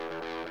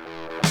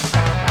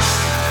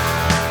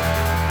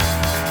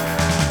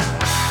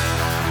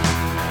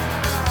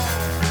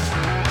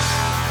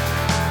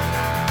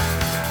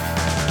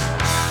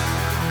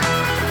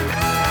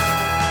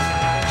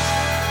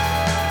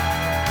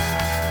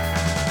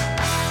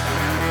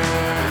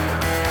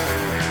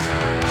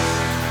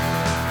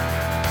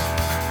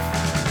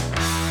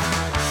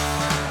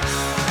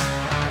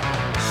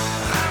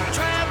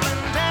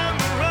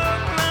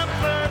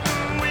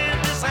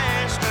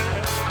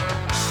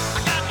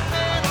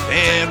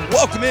And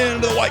welcome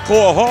into the White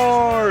Claw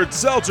Hard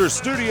Seltzer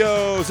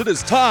Studios. It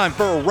is time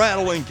for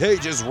Rattlin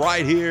Cages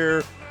right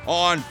here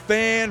on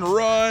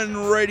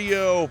Fanrun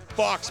Radio,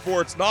 Fox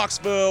Sports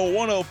Knoxville,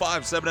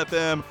 105.7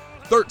 FM,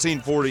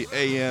 1340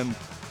 AM,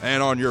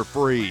 and on your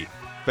free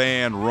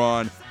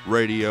Fanrun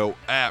Radio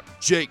app.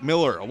 Jake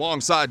Miller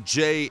alongside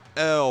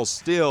JL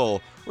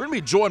Still. We're going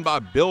to be joined by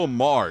Bill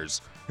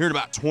Mars here in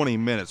about 20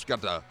 minutes. We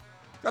got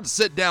to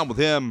sit down with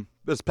him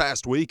this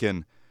past week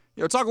and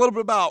talk a little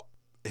bit about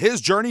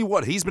his journey,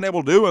 what he's been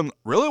able to do, and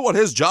really what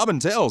his job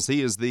entails.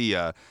 He is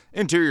the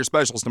interior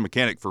specialist and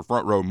mechanic for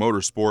Front Row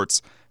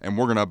Motorsports, and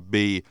we're going to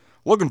be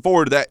looking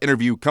forward to that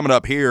interview coming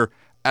up here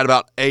at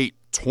about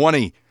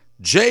 8:20.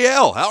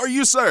 JL, how are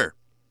you, sir?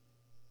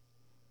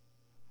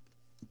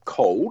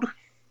 Cold.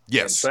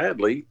 Yes. And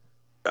sadly,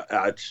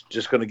 it's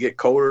just going to get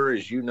colder,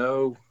 as you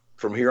know,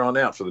 from here on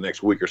out for the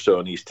next week or so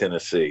in East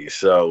Tennessee.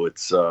 So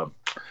it's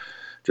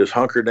just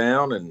hunker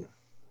down and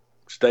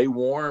stay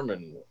warm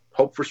and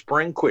hope for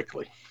spring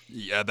quickly.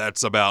 Yeah,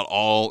 that's about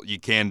all you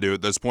can do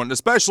at this point, and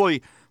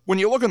especially when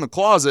you look in the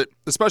closet,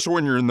 especially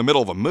when you're in the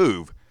middle of a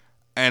move,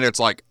 and it's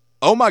like,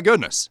 oh my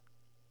goodness,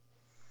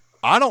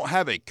 I don't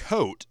have a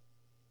coat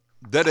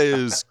that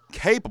is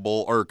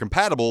capable or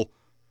compatible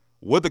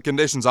with the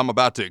conditions I'm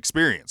about to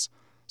experience.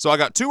 So I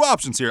got two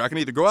options here. I can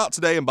either go out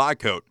today and buy a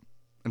coat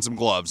and some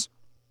gloves,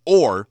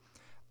 or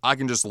I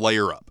can just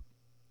layer up.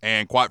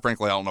 And quite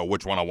frankly, I don't know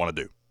which one I want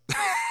to do.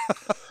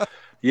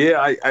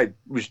 Yeah, I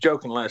was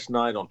joking last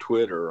night on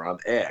Twitter, on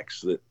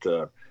X,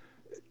 that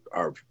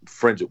our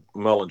friends at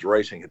Mullins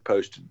Racing had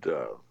posted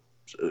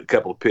a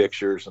couple of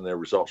pictures and their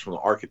results from the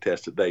ARCA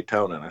test at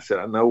Daytona. And I said,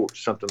 I know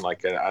something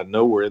like that. I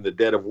know we're in the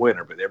dead of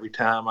winter, but every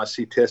time I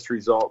see test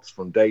results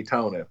from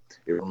Daytona,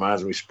 it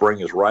reminds me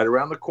spring is right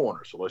around the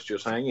corner. So let's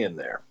just hang in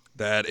there.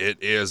 That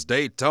it is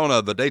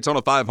Daytona. The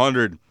Daytona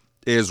 500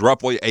 is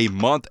roughly a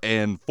month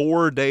and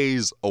 4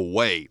 days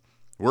away.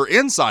 We're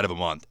inside of a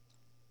month,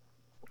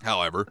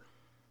 however,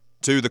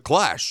 to the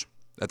Clash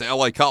at the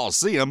LA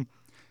Coliseum.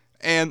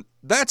 And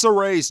that's a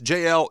race,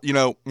 JL,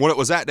 when it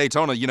was at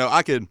Daytona,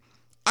 I could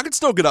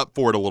still get up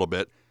for it a little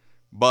bit.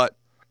 But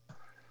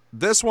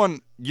this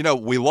one,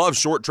 we love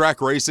short track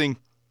racing.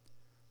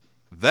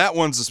 That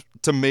one's,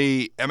 to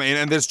me,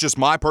 and it's just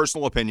my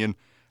personal opinion,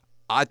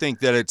 I think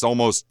that it's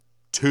almost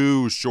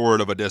too short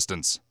of a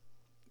distance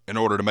in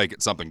order to make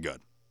it something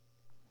good.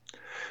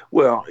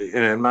 Well,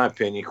 in my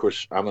opinion, of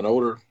course, I'm an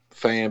older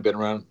fan, been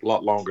around a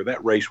lot longer.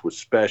 That race was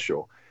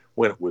special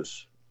when it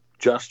was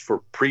just for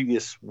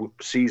previous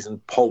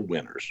season pole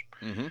winners.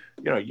 Mm-hmm.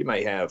 You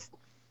may have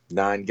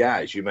 9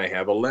 guys, you may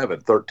have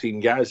 11, 13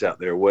 guys out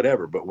there,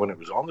 whatever. But when it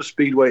was on the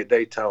speedway at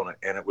Daytona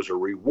and it was a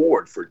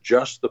reward for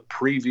just the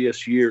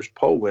previous year's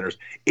pole winners,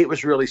 it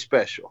was really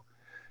special.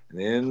 And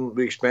then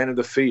we expanded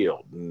the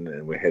field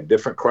and we had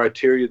different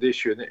criteria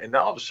this year. And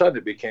all of a sudden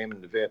it became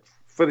an event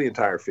for the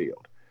entire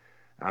field.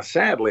 Now,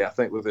 sadly, I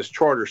think with this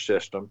charter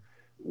system,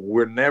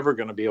 we're never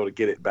going to be able to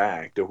get it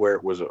back to where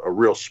it was a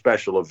real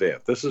special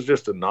event. This is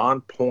just a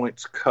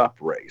non-points cup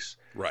race,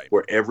 right,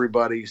 where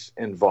everybody's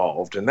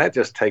involved, and that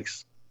just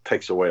takes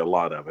away a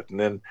lot of it. And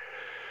then,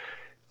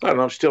 I don't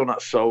know, I'm still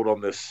not sold on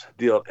this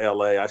deal at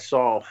LA. I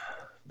saw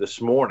this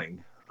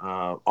morning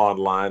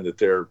online that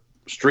they're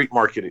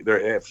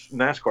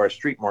NASCAR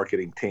street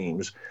marketing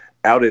teams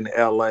out in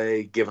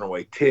LA giving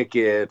away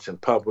tickets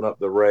and pumping up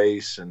the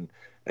race and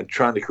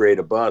trying to create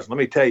a buzz. Let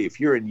me tell you, if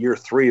you're in year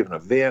 3 of an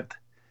event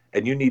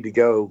and you need to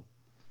go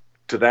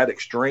to that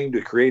extreme to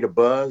create a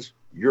buzz,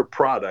 your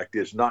product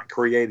is not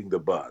creating the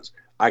buzz.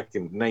 I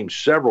can name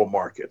several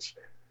markets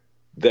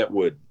that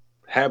would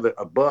have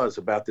a buzz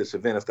about this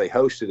event if they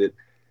hosted it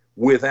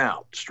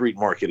without street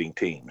marketing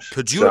teams.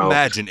 Could you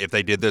imagine if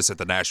they did this at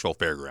the Nashville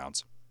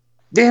Fairgrounds?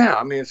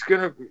 Yeah, it's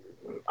going to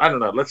 – I don't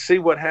know. Let's see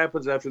what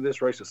happens after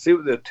this race. Let's see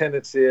what the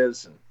attendance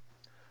is. And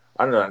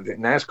I don't know.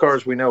 NASCAR,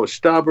 as we know, is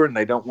stubborn.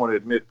 They don't want to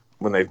admit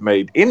when they've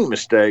made any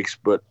mistakes,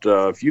 but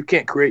if you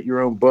can't create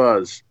your own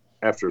buzz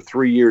after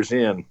 3 years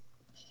in,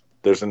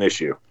 there's an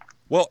issue.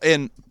 Well,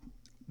 and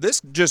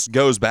this just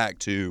goes back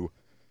to,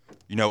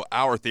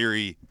 our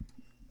theory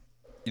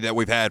that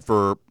we've had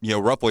for,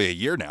 roughly a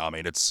year now.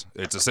 It's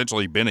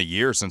essentially been a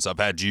year since I've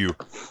had you,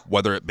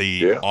 whether it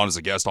be on as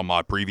a guest on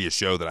my previous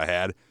show that I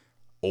had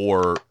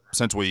or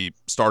since we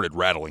started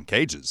Rattling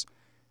Cages.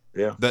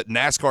 Yeah. That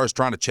NASCAR is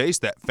trying to chase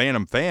that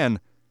phantom fan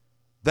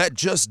that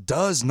just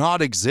does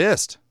not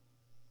exist.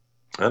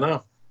 I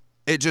know.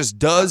 It just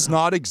does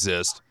not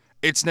exist.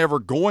 It's never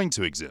going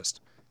to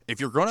exist. If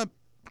you're going to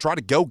try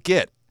to go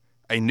get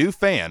a new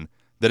fan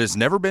that has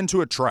never been to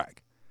a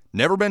track,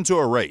 never been to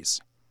a race,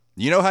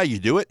 you know how you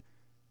do it?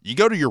 You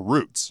go to your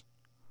roots.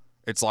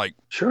 It's like,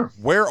 sure,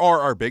 where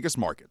are our biggest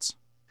markets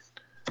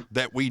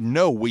that we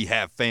know we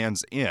have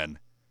fans in?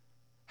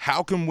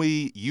 How can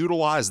we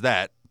utilize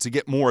that to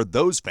get more of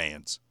those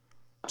fans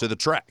to the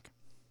track?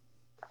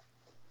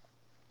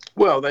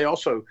 Well, they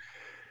also,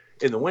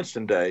 in the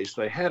Winston days,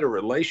 they had a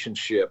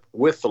relationship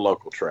with the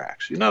local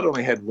tracks. You not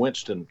only had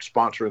Winston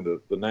sponsoring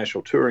the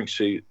National Touring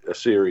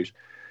Series,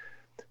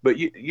 but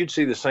you'd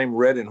see the same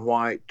red and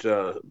white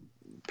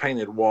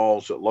painted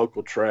walls at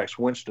local tracks.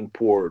 Winston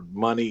poured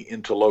money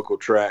into local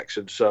tracks.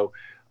 And so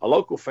a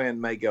local fan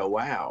may go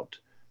out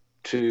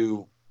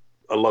to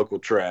a local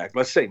track,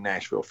 let's say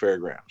Nashville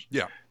Fairgrounds.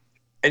 Yeah.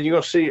 And you're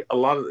going to see a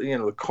lot of,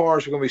 the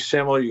cars are going to be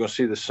similar. You're going to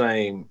see the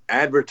same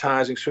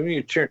advertising. So when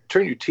you turn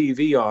your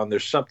TV on,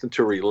 there's something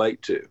to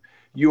relate to.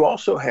 You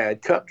also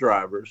had Cup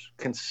drivers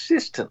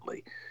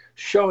consistently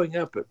showing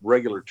up at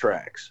regular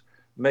tracks,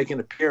 making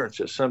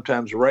appearances,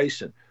 sometimes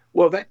racing.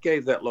 Well, that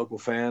gave that local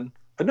fan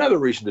another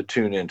reason to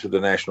tune into the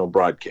national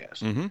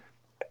broadcast. Mm-hmm.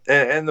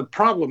 And the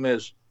problem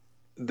is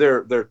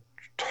they're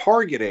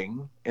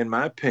targeting, in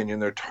my opinion,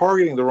 they're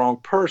targeting the wrong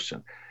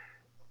person.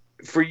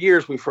 For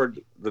years, we've heard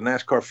the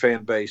NASCAR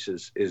fan base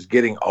is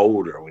getting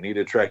older. We need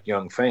to attract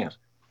young fans.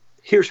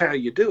 Here's how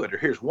you do it, or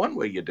here's one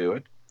way you do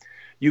it.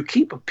 You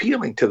keep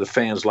appealing to the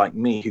fans like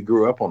me who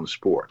grew up on the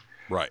sport,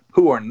 right?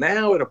 Who are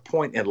now at a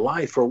point in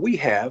life where we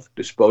have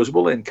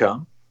disposable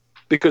income,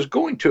 because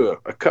going to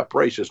a Cup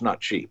race is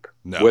not cheap.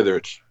 No. Whether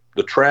it's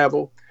the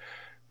travel,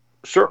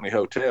 certainly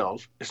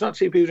hotels. It's not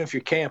cheap even if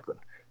you're camping.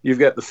 You've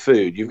got the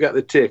food, you've got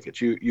the tickets,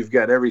 you've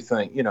got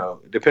everything,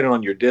 depending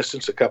on your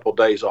distance, a couple of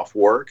days off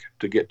work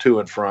to get to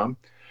and from.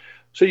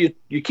 So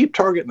you keep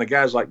targeting the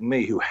guys like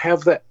me who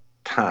have that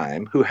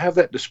time, who have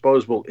that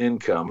disposable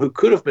income, who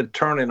could have been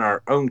turning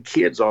our own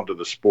kids onto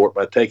the sport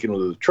by taking them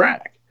to the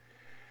track.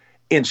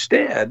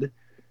 Instead,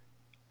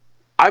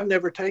 I've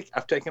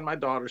taken my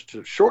daughters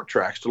to short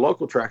tracks, to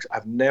local tracks.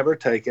 I've never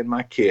taken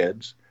my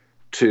kids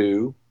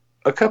to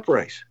a Cup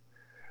race,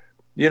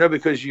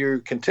 because you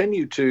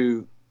continue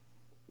to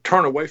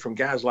turn away from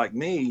guys like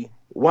me.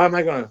 Why am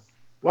I going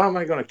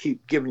to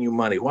keep giving you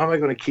money? Why am I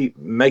going to keep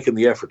making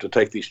the effort to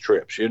take these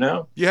trips?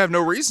 You have no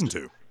reason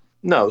to.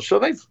 No. So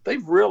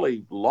they've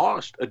really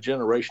lost a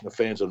generation of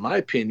fans, in my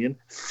opinion,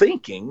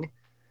 thinking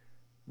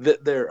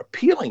that they're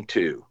appealing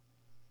to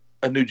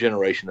a new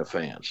generation of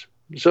fans.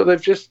 So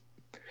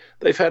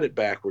they've had it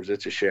backwards.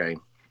 It's a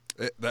shame.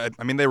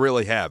 They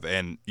really have.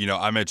 And,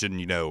 I mentioned,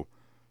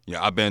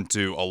 I've been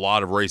to a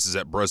lot of races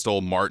at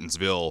Bristol,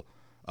 Martinsville.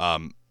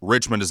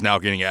 Richmond is now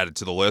getting added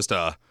to the list.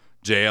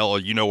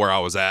 JL, where I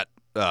was at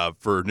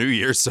for New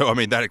Year's. So,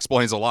 that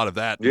explains a lot of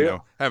that. Yeah.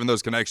 Having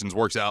those connections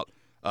works out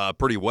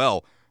pretty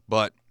well.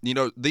 But,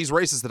 these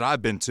races that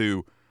I've been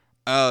to,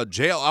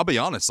 JL, I'll be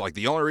honest,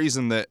 the only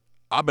reason that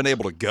I've been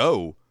able to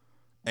go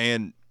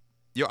and,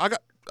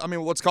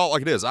 let's call it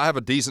like it is. I have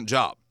a decent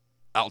job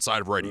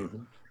outside of radio.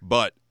 Mm-hmm.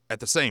 But at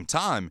the same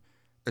time,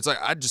 it's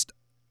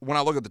when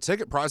I look at the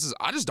ticket prices,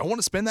 I just don't want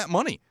to spend that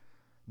money.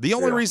 The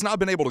only reason I've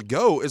been able to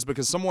go is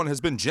because someone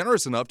has been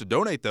generous enough to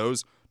donate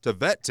those to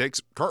Vet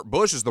Tix. Kurt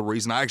Busch is the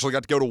reason I actually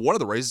got to go to one of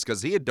the races,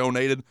 because he had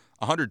donated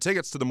 100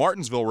 tickets to the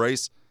Martinsville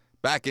race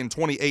back in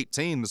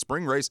 2018, the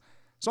spring race.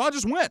 So I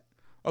just went.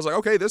 I was like,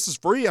 okay, this is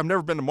free. I've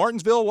never been to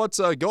Martinsville. Let's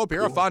go up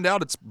here. Cool. I find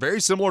out it's very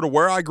similar to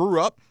where I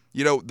grew up.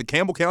 The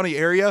Campbell County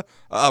area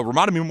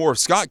reminded me more of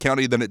Scott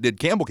County than it did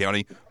Campbell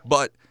County.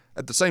 But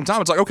at the same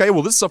time, it's like, okay,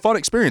 well, this is a fun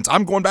experience.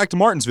 I'm going back to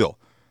Martinsville.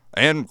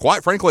 And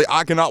quite frankly,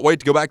 I cannot wait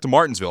to go back to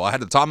Martinsville. I had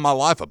the time of my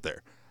life up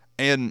there.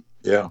 And,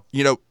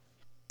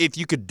 if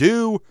you could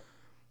do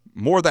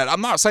more of that,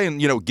 I'm not saying,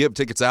 give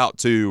tickets out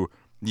to,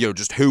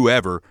 just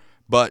whoever,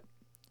 but,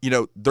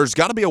 there's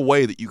got to be a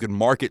way that you can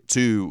market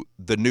to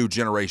the new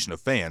generation of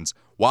fans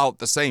while at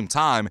the same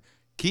time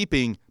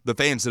keeping the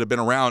fans that have been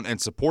around and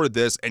supported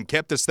this and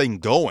kept this thing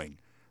going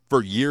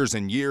for years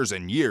and years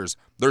and years.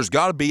 There's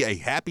got to be a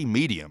happy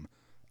medium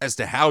as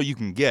to how you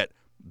can get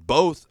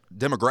both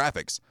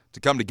demographics to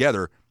come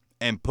together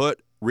and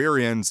put rear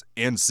ends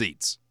in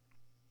seats.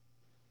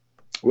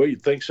 Well,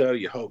 you'd think so.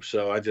 You hope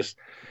so.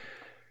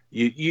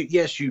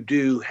 Yes, you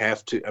do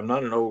have to. I'm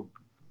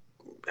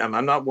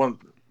not one of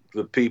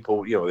the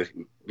people, they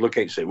look at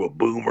you and say, well,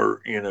 boomer,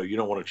 you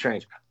don't want to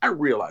change. I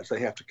realize they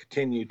have to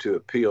continue to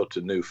appeal to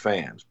new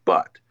fans.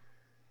 But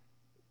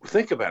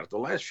think about it. The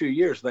last few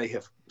years, they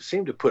have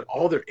seemed to put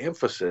all their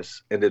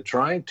emphasis into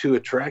trying to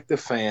attract the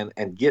fan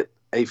and get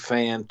a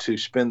fan to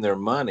spend their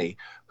money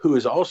who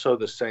is also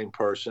the same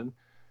person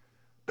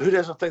who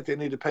doesn't think they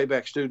need to pay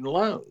back student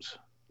loans.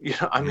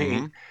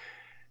 Mm-hmm.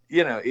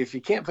 If you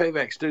can't pay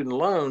back student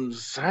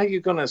loans, how are you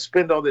going to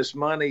spend all this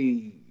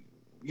money,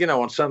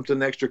 on something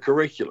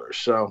extracurricular?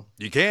 So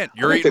you can't.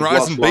 You're eating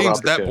rice and beans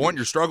at that point.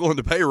 You're struggling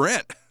to pay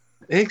rent.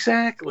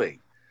 Exactly.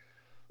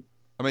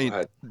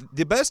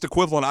 The best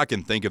equivalent I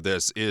can think of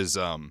this is,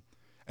 and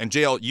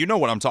JL, you know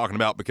what I'm talking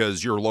about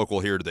because you're local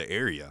here to the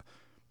area.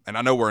 And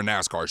I know we're a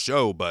NASCAR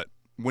show, but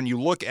when you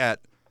look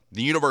at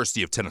the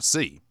University of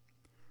Tennessee,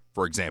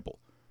 for example,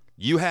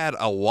 you had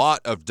a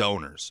lot of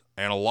donors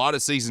and a lot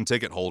of season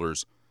ticket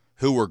holders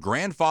who were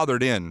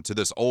grandfathered into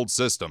this old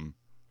system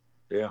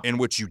in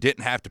which you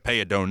didn't have to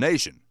pay a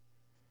donation.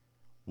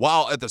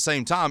 While at the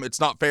same time, it's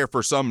not fair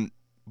for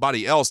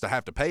somebody else to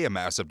have to pay a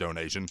massive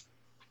donation.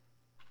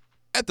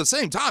 At the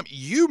same time,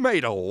 you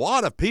made a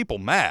lot of people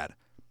mad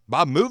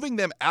by moving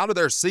them out of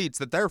their seats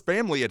that their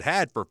family had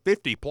had for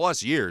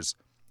 50-plus years.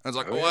 I was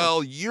like,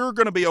 well, you're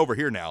going to be over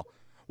here now.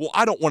 Well,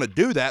 I don't want to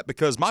do that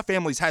because my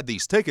family's had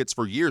these tickets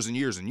for years and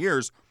years and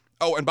years.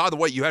 Oh, and by the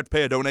way, you have to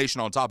pay a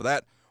donation on top of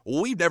that.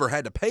 We've never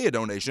had to pay a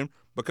donation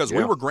because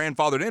we were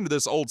grandfathered into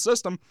this old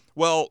system.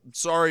 Well,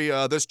 sorry,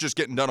 this is just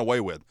getting done away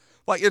with.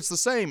 Like, it's the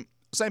same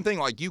thing.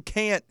 Like, you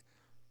can't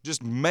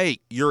just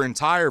make your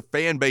entire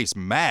fan base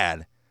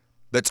mad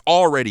that's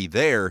already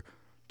there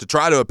to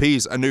try to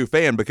appease a new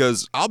fan,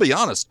 because I'll be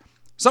honest,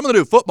 some of the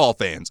new football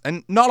fans,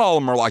 and not all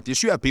of them are like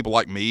this. You have people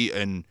like me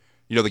and,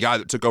 the guy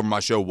that took over my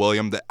show,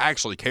 William, that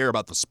actually care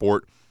about the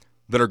sport,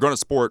 that are going to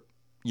support,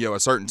 a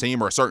certain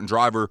team or a certain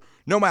driver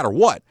no matter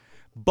what.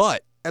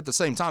 But at the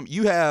same time,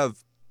 you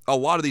have a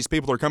lot of these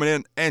people that are coming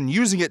in and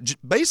using it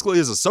basically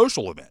as a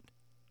social event.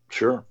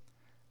 Sure.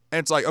 And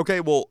it's like, okay,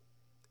 well,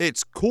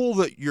 it's cool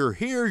that you're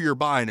here, you're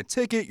buying a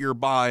ticket, you're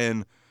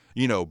buying,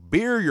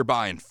 beer, you're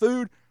buying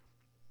food,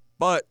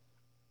 but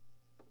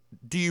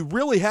do you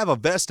really have a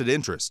vested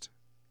interest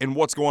in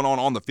what's going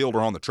on the field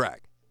or on the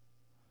track?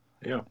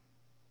 Yeah.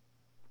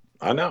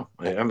 I know.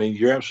 I mean,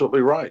 you're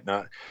absolutely right.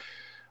 Now,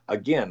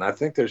 again, I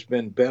think there's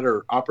been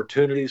better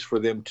opportunities for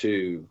them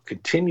to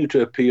continue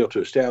to appeal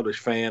to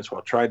established fans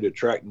while trying to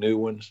attract new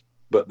ones,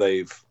 but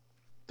they've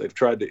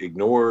tried to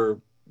ignore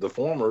the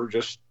former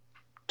just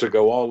to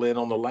go all in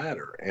on the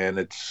latter, and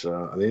I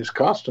think it's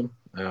cost them.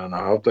 And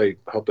I hope they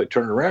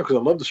turn it around, because I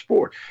love the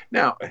sport.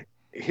 Now,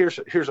 here's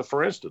a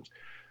for instance.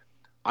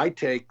 I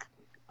take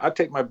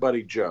my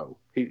buddy Joe.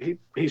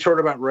 He's heard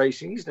about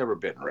racing. He's never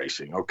been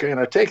racing, okay? And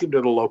I take him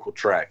to the local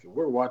track, and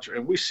we're watching,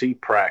 and we see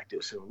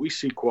practice, and we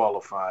see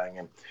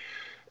qualifying,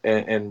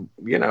 and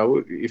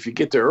if you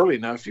get there early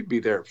enough, you'd be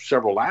there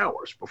several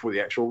hours before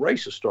the actual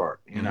races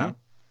start. You know,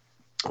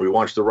 we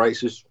watch the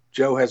races.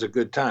 Joe has a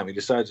good time. He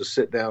decides to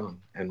sit down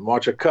and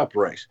watch a cup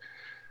race.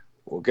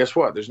 Well, guess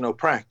what? There's no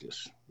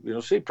practice. You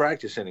don't see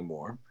practice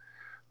anymore.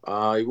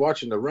 You're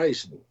watching the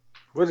race, and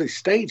what are these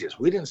stages?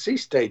 We didn't see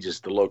stages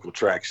at the local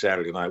track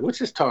Saturday night. What's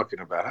this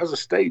talking about? How's the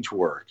stage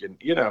work? And,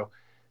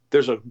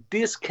 there's a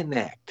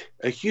disconnect,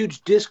 a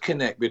huge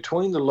disconnect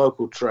between the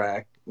local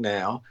track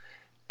now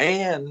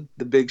and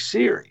the big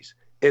series.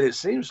 And it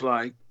seems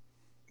like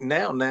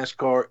now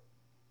NASCAR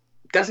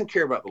doesn't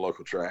care about the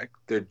local track.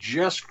 They're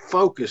just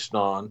focused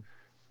on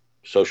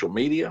social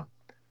media,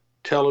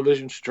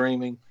 television,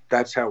 streaming.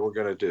 That's how we're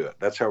going to do it.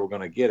 That's how we're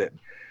going to get it.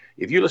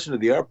 If you listen to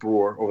the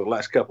uproar over the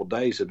last couple of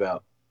days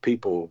about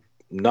people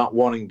not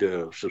wanting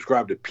to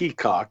subscribe to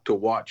Peacock to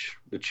watch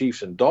the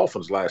Chiefs and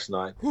Dolphins last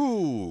night.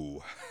 Ooh.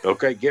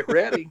 Okay, get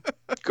ready,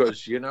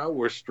 because,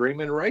 we're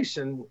streaming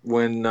racing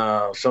when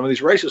some of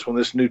these races, when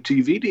this new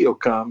TV deal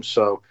comes.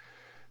 So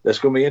that's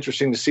going to be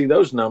interesting to see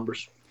those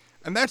numbers.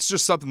 And that's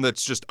just something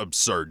that's just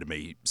absurd to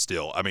me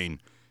still. I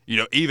mean,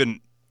 even,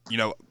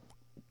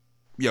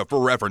 for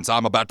reference,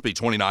 I'm about to be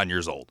 29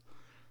 years old.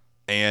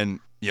 And,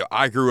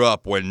 I grew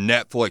up when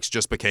Netflix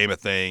just became a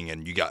thing,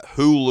 and you got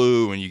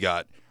Hulu and you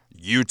got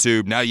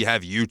YouTube. Now you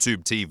have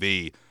YouTube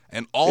TV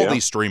and all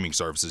these streaming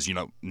services.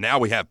 Now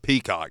we have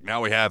Peacock.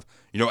 Now we have,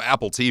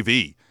 Apple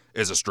TV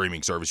is a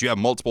streaming service. You have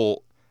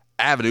multiple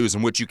avenues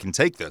in which you can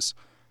take this.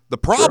 The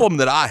problem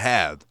that I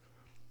have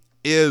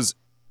is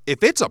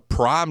if it's a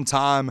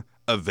primetime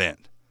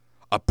event,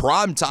 a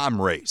primetime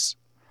race,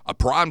 a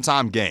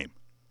primetime game,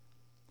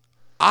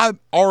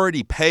 I'm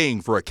already paying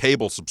for a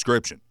cable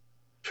subscription.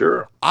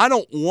 Sure. I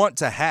don't want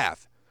to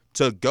have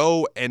to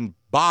go and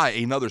buy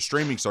another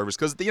streaming service,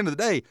 because at the end of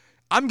the day,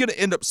 I'm going to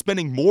end up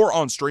spending more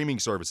on streaming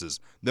services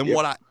than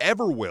what I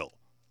ever will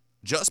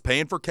just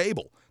paying for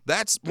cable.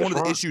 That's one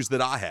of the issues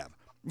that I have.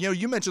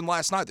 You mentioned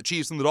last night the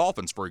Chiefs and the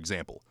Dolphins, for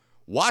example.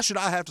 Why should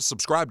I have to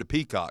subscribe to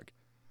Peacock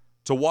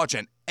to watch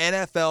an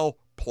NFL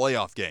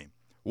playoff game,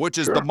 which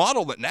is the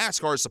model that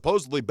NASCAR is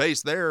supposedly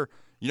based their,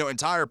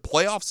 entire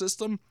playoff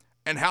system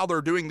and how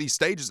they're doing these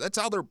stages? That's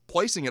how they're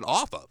placing it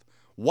off of.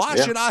 Why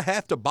should I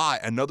have to buy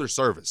another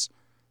service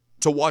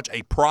to watch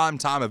a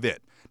primetime event?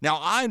 Now,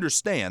 I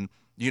understand,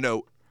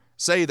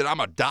 say that I'm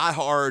a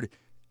diehard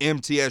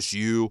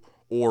MTSU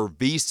or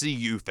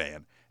VCU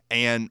fan,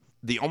 and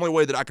the only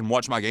way that I can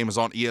watch my game is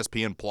on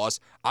ESPN Plus.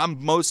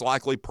 I'm most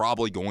likely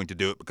probably going to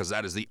do it, because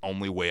that is the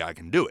only way I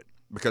can do it,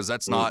 because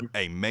that's not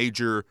a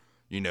major,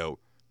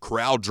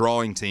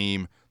 crowd-drawing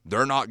team.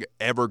 They're not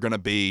ever going to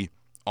be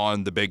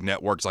on the big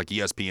networks like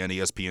ESPN,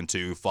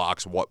 ESPN2,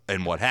 Fox, what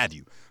have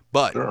you.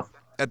 But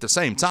at the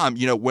same time,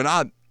 when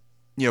I,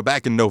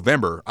 back in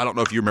November, I don't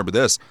know if you remember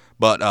this,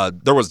 but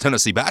there was a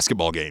Tennessee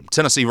basketball game,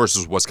 Tennessee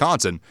versus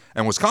Wisconsin,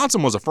 and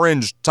Wisconsin was a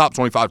fringe top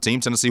 25 team.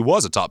 Tennessee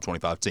was a top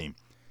 25 team.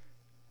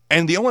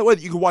 And the only way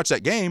that you could watch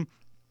that game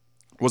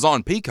was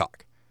on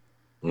Peacock.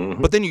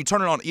 But then you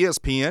turn it on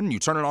ESPN, you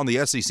turn it on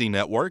the SEC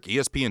network,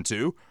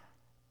 ESPN2,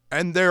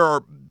 and there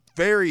are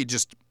very,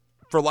 just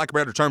for lack of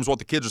better terms, what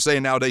the kids are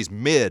saying nowadays,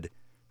 mid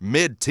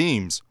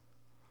teams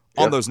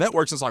on those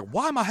networks. It's like,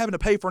 why am I having to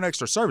pay for an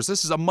extra service?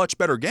 This is a much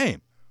better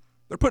game.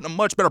 They're putting a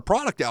much better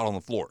product out on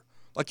the floor.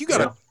 Like, you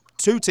got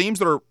two teams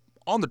that are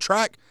on the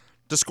track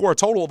to score a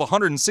total of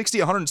 160,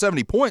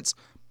 170 points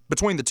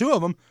between the two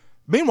of them.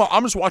 Meanwhile,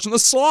 I'm just watching the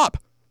slop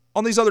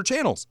on these other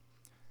channels.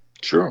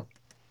 Sure.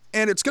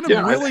 And it's going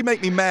to really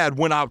make me mad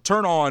when I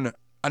turn on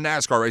a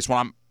NASCAR race, when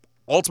I'm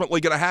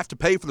ultimately going to have to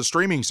pay for the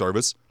streaming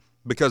service,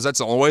 because that's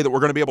the only way that we're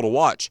going to be able to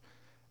watch.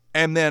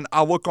 And then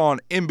I look on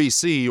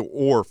NBC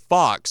or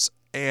Fox,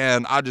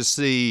 and I just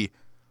see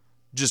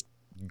just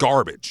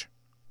garbage.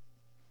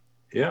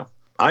 Yeah.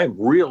 I'm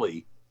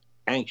really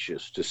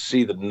anxious to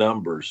see the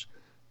numbers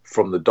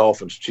from the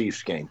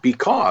Dolphins-Chiefs game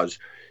because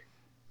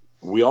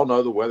we all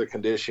know the weather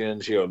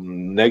conditions,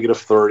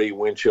 -30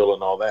 wind chill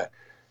and all that.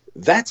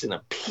 That's an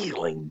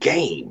appealing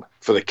game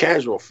for the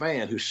casual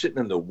fan who's sitting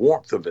in the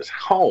warmth of his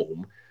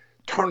home,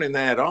 turning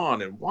that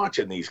on and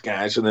watching these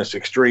guys in this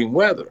extreme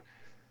weather.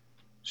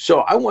 So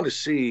I want to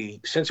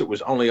see, since it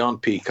was only on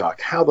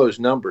Peacock, how those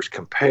numbers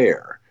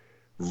compare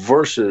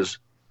versus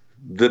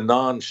the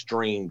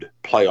non-streamed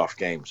playoff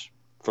games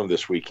from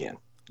this weekend,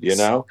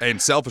 And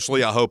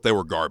selfishly, I hope they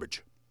were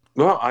garbage.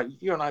 Well,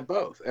 you and I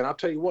both. And I'll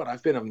tell you what,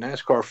 I've been a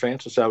NASCAR fan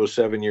since I was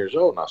 7 years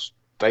old, and I'll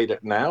state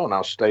it now, and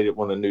I'll state it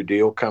when the new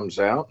deal comes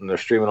out and they're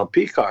streaming on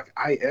Peacock.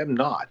 I am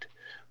not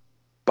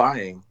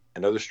buying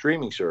another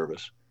streaming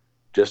service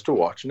just to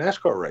watch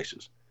NASCAR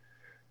races.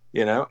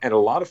 And a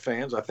lot of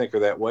fans, I think, are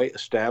that way,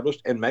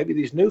 established, and maybe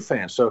these new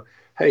fans. So,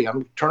 hey,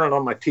 I'm turning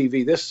on my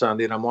TV this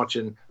Sunday, and I'm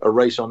watching a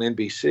race on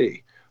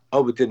NBC.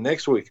 Oh, but then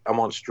next week I'm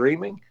on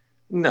streaming?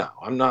 No,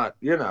 I'm not,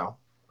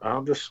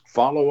 I'll just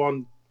follow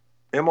on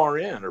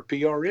MRN or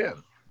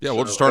PRN. Yeah,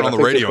 we'll just turn on the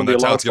radio, and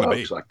that's how it's going to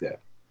be. Like that.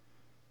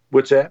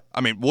 What's that?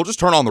 I mean, we'll just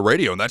turn on the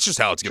radio, and that's just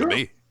how it's going to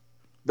be.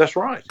 That's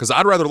right. Because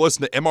I'd rather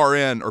listen to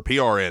MRN or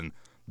PRN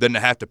than to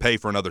have to pay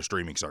for another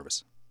streaming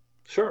service.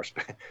 Sure.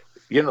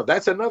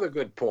 That's another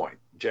good point,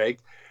 Jake.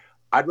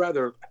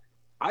 Without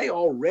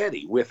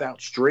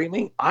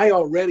streaming, I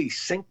already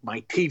sync my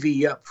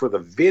TV up for the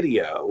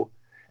video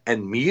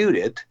and mute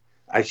it.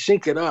 I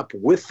sync it up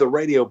with the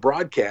radio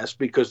broadcast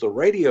because the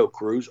radio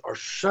crews are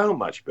so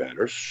much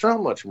better, so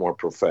much more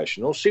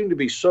professional, seem to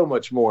be so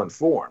much more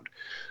informed.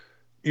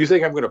 You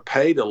think I'm going to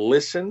pay to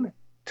listen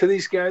to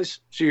these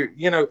guys? So,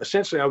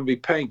 essentially I would be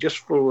paying just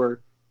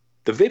for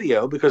the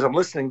video because I'm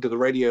listening to the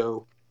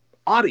radio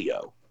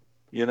audio,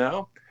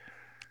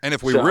 And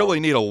if we really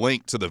need a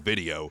link to the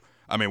video,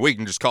 I mean, we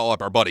can just call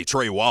up our buddy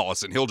Trey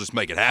Wallace, and he'll just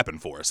make it happen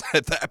for us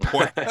at that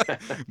point.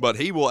 But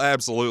he will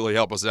absolutely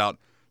help us out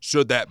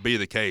should that be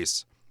the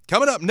case.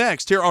 Coming up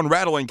next here on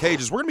Rattlin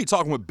Cages, we're going to be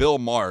talking with Bill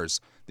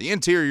Mars, the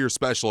interior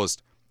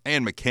specialist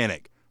and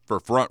mechanic for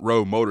Front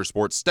Row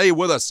Motorsports. Stay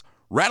with us.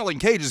 Rattling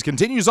Cages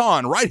continues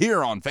on right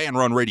here on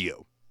Fanrun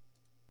Radio.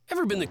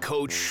 Ever been the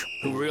coach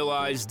who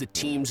realized the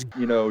team's...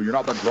 You're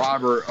not the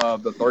driver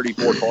of the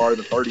 34 car,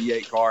 the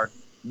 38 car.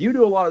 You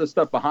do a lot of the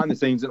stuff behind the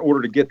scenes in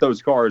order to get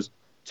those cars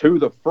to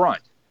the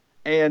front.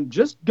 And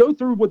just go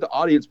through with the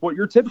audience what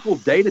your typical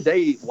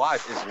day-to-day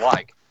life is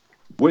like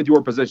with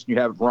your position you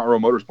have at Front Row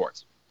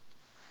Motorsports.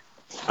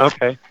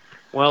 Okay.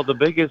 Well, the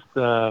biggest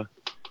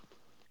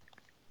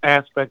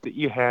aspect that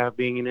you have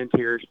being an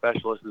interior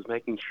specialist is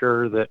making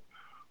sure that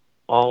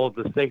all of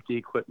the safety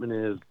equipment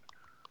is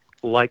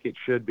like it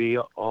should be.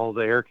 All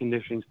the air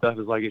conditioning stuff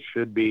is like it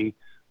should be.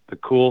 The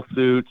cool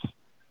suits,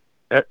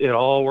 it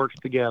all works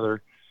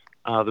together.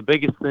 The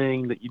biggest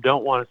thing that you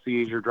don't want to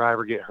see is your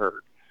driver get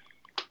hurt.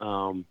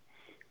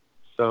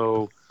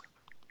 So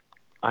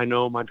I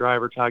know my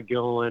driver, Todd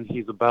Gilliland,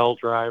 he's a Bell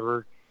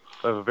driver.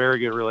 I have a very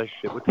good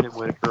relationship with Tim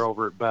Whitaker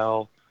over at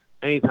Bell.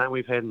 Anytime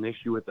we've had an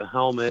issue with the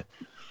helmet,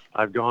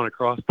 I've gone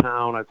across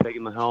town, I've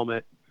taken the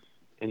helmet,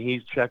 and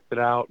he's checked it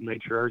out and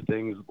made sure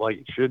everything's like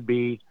it should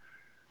be.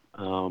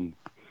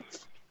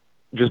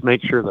 Just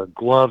make sure the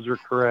gloves are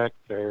correct,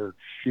 their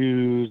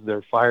shoes,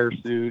 their fire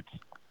suits,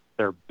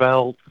 their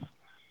belts.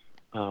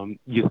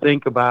 You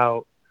think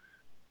about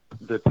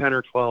the 10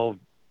 or 12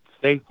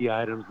 safety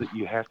items that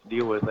you have to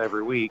deal with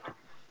every week.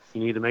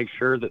 You need to make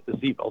sure that the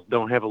seatbelts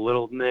don't have a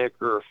little nick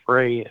or a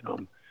fray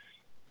in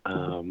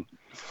them.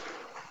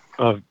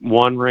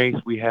 One race,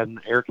 we had an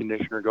air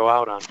conditioner go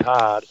out on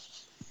Todd,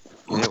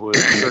 and it was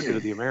Circuit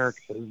of the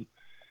Americas.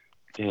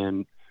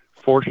 And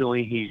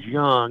fortunately, he's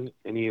young,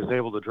 and he was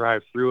able to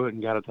drive through it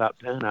and got a top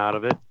 10 out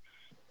of it.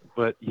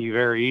 But he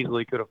very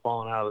easily could have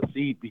fallen out of the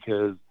seat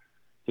because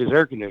his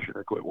air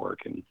conditioner quit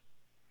working.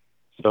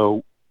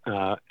 So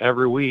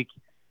every week,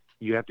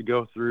 you have to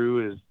go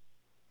through his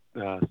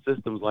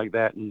systems like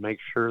that and make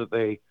sure that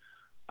they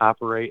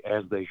operate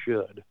as they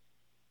should.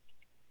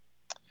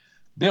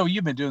 Bill,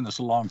 you've been doing this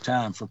a long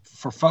time.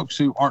 For folks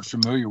who aren't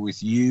familiar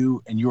with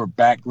you and your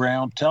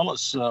background, tell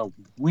us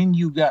when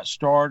you got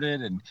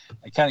started and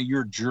kind of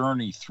your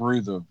journey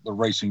through the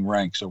racing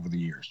ranks over the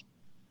years.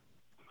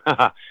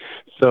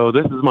 So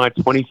this is my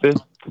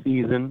 25th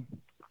season,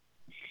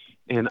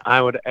 and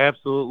I would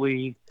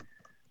absolutely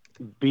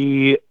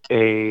be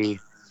a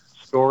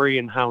story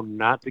in how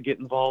not to get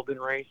involved in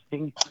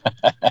racing.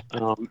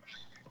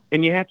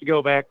 And you have to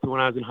go back to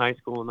when I was in high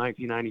school in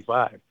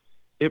 1995.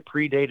 It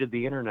predated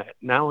the internet.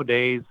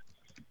 Nowadays,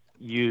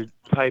 you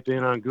type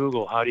in on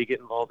Google, how do you get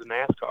involved in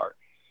NASCAR?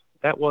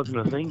 That wasn't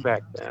a thing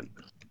back then.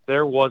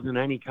 There wasn't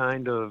any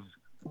kind of,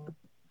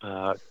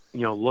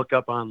 look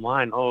up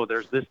online, oh,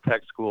 there's this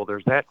tech school,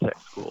 there's that tech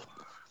school.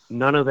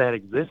 None of that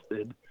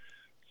existed.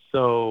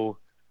 So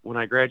when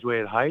I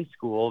graduated high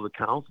school, the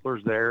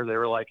counselors there, they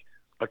were like,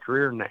 a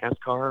career in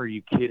NASCAR? Are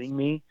you kidding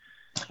me?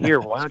 Here,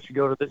 why don't you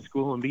go to this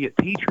school and be a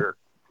teacher?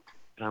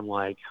 And I'm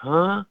like,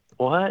 huh?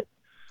 What?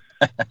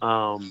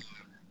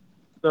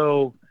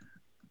 So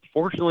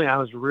fortunately, I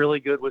was really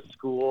good with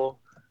school,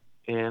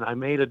 and I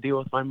made a deal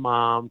with my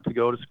mom to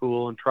go to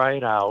school and try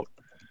it out.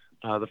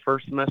 The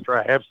first semester,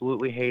 I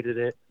absolutely hated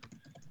it.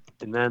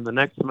 And then the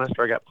next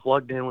semester, I got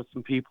plugged in with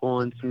some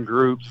people and some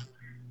groups,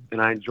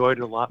 and I enjoyed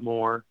it a lot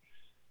more.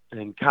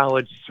 And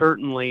college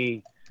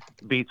certainly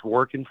beats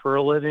working for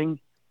a living.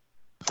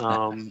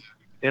 And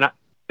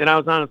I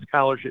was on a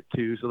scholarship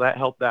too, so that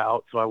helped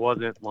out. So I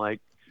wasn't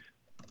like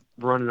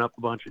running up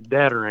a bunch of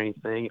debt or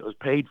anything. It was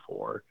paid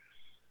for.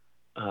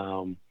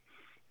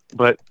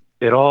 But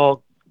it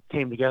all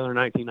came together in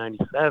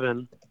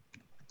 1997.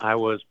 I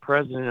was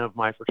president of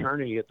my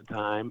fraternity at the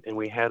time, and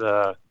we had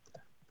a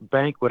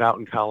banquet out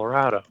in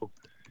Colorado.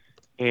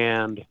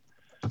 And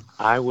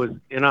I was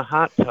in a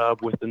hot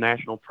tub with the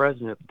national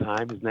president at the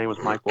time. His name was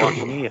Mike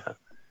Wagamia.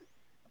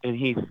 And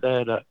he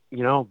said,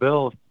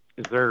 Bill,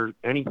 is there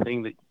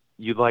anything that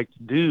you'd like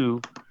to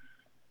do?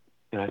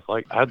 And I was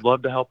like, I'd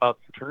love to help out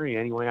the fraternity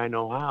any way I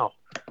know how.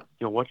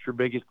 What's your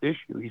biggest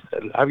issue? He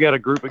said, I've got a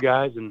group of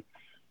guys in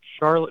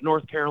Charlotte,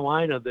 North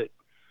Carolina that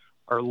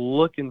are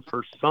looking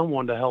for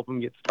someone to help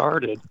them get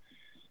started.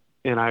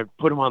 And I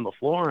put him on the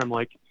floor. I'm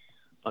like,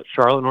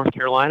 Charlotte, North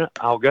Carolina,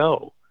 I'll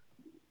go.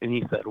 And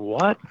he said,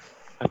 what?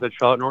 I said,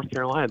 Charlotte, North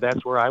Carolina,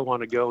 that's where I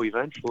want to go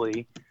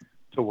eventually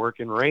to work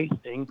in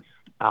racing.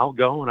 I'll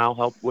go and I'll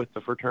help with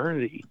the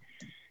fraternity.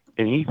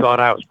 And he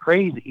thought I was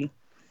crazy.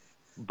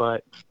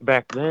 But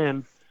back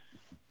then,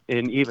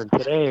 and even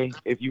today,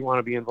 if you want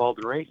to be involved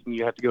in racing,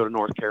 you have to go to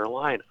North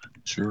Carolina.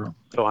 Sure.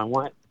 So I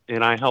went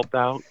and I helped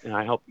out, and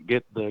I helped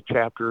get the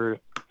chapter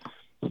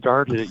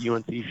started at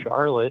UNC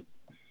Charlotte.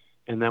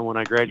 And then when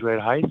I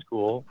graduated high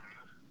school,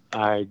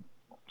 I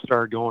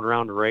started going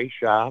around to race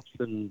shops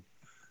and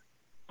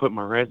put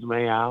my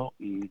resume out.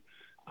 And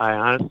I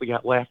honestly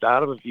got laughed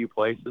out of a few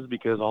places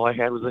because all I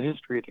had was a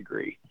history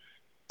degree.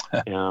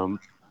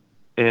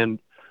 And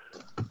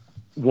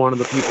one of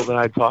the people that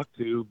I talked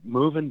to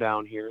moving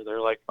down here, they're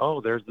like,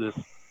 oh, there's this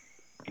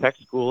tech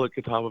school at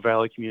Catawba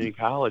Valley Community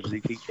College. They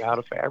teach you how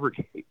to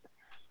fabricate.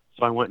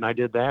 So I went and I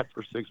did that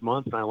for 6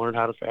 months, and I learned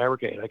how to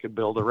fabricate. I could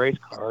build a race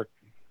car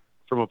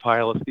from a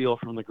pile of steel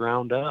from the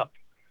ground up.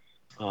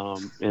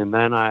 And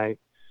then I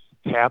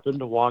happened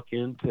to walk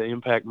into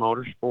Impact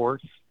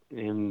Motorsports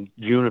in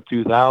June of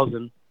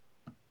 2000.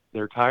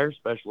 Their tire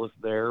specialist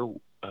there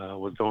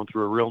was going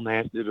through a real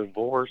nasty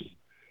divorce.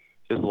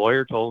 His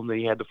lawyer told him that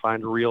he had to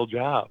find a real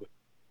job.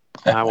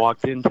 And I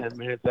walked in 10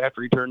 minutes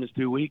after he turned his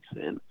 2 weeks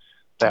in.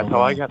 That's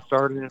how I got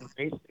started in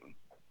racing.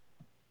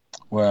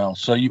 Well,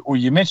 so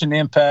you mentioned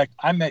Impact.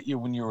 I met you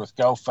when you were with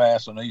Go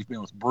Fast. I know you've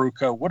been with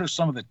Bruco. What are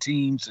some of the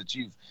teams that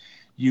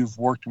you've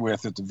worked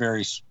with at the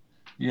various,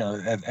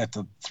 at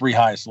the three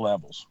highest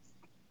levels?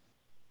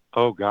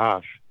 Oh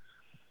gosh.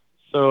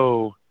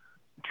 So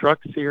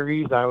truck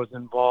series, I was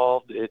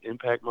involved at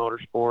Impact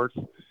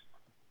Motorsports.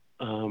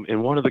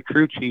 And one of the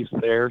crew chiefs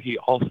there, he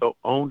also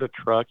owned a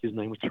truck. His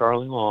name was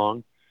Charlie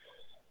Long.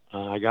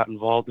 I got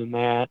involved in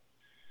that.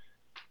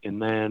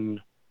 And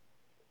then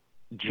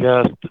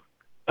just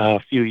a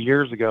few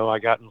years ago, I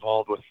got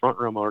involved with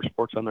Fanrun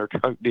Motorsports on their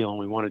truck deal, and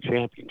we won a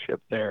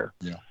championship there.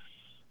 Yeah.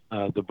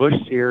 The Busch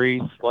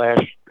Series /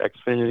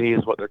 Xfinity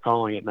is what they're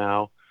calling it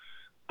now.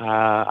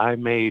 I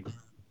made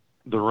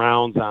the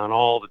rounds on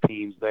all the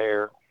teams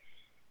there.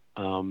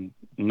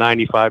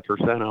 95%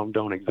 of them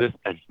don't exist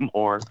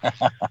anymore.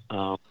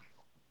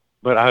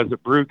 But I was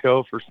at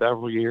Bruco for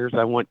several years.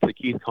 I went to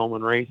Keith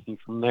Coleman Racing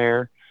from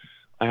there.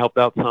 I helped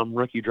out some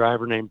rookie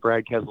driver named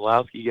Brad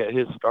Keselowski get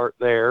his start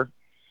there.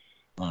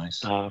 Nice.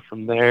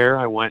 From there,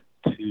 I went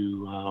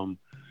to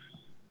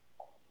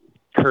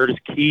Curtis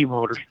Key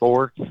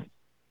Motorsports.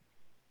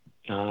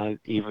 And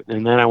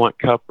then I went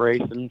Cup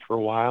racing for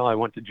a while. I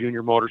went to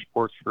Junior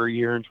Motorsports for a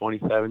year in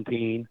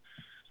 2017.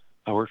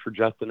 I worked for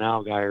Justin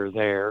Allgaier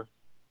there.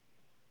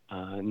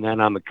 And then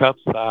on the Cup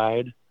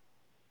side,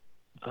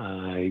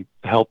 I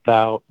helped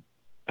out.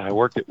 I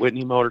worked at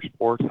Whitney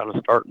Motorsports on a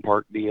start and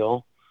park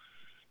deal.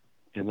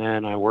 And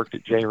then I worked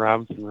at J.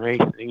 Robinson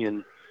Racing.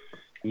 And,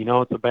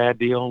 it's a bad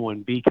deal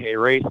when BK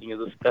Racing is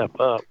a step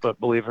up. But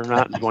believe it or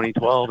not, in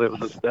 2012, it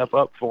was a step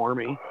up for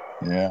me.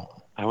 Yeah.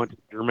 I went to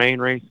Germain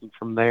Racing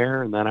from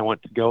there, and then I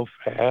went to Go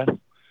Fast.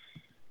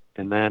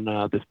 And then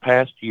this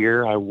past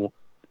year,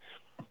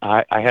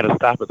 I had to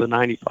stop at the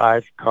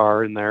 95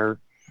 car in there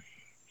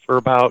for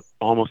about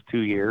almost 2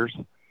 years.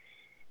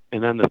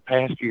 And then this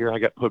past year, I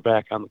got put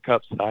back on the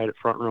Cup side at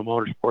Front Row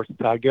Motorsports at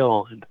Todd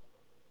Gilliland.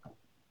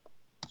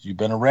 You've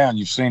been around.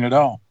 You've seen it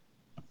all.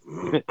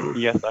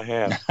 Yes, I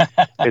have.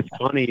 It's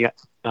funny.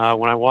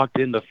 When I walked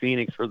into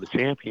Phoenix for the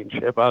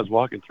championship, I was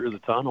walking through the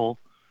tunnel,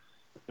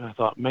 and I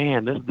thought,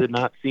 man, this did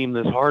not seem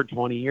this hard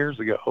 20 years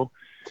ago.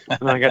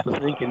 And I got to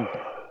thinking,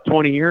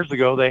 20 years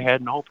ago, they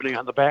had an opening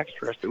on the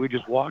backstretch that we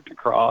just walked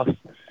across.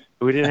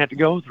 We didn't have to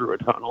go through a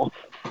tunnel.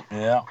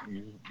 Yeah,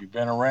 you've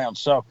been around.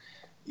 So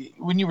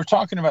when you were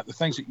talking about the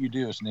things that you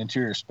do as an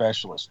interior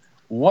specialist,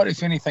 What,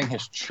 if anything,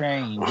 has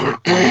changed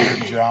in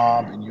your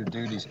job and your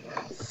duties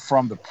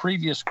from the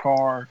previous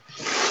car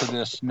to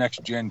this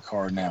next gen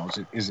car now?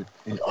 Is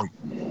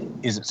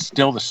it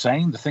still the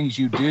same, the things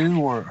you do,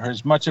 or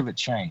has much of it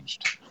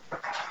changed?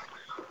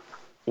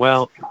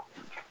 Well,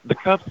 the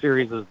Cup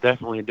Series is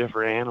definitely a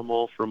different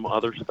animal from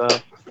other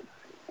stuff.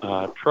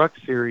 Truck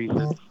Series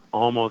is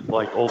almost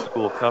like old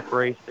school Cup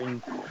racing,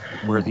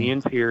 where the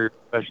interior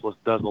specialist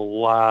does a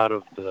lot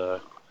of the,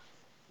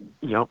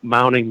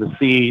 mounting the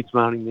seats,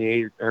 mounting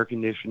the air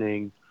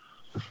conditioning,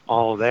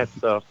 all of that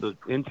stuff. The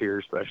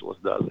interior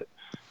specialist does it.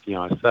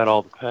 I set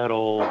all the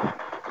pedals,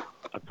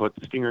 I put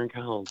the steering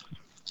columns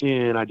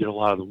in, I did a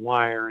lot of the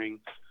wiring,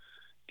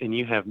 and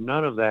you have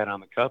none of that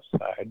on the Cup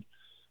side.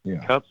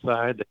 Yeah. Cup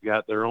side, they've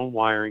got their own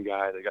wiring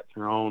guy, they got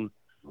their own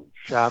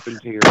shop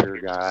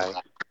interior guy.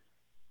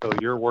 So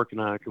you're working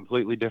on a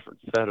completely different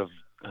set of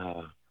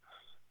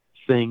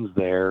things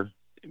there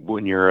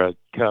when you're a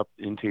Cup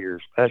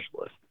interior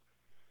specialist.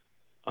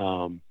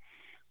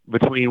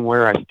 Between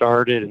where I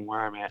started and where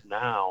I'm at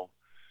now,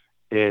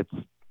 it's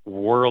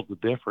worlds of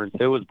difference.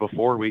 It was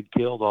before we'd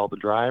killed all the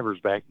drivers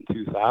back in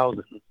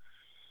 2000.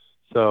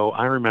 So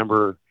I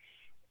remember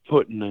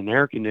putting an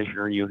air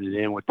conditioner unit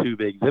in with 2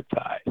 big zip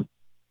ties.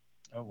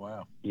 Oh,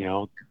 wow.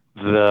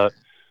 The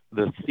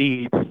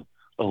seats,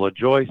 a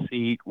LaJoy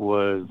seat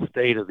was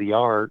state of the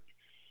art,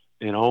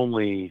 and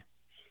only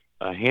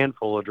a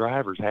handful of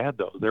drivers had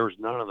those. There was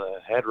none of the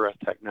headrest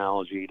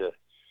technology to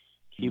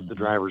keep the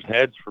drivers'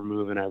 heads from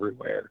moving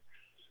everywhere.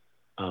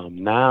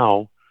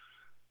 Now,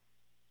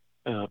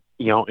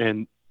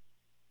 and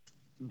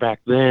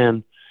back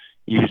then,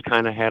 you just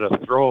kind of had a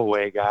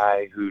throwaway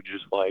guy who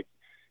just like,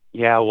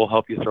 yeah, we'll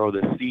help you throw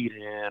this seat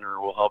in,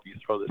 or we'll help you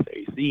throw this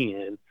AC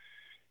in.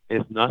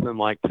 It's nothing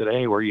like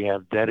today where you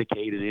have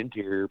dedicated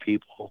interior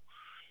people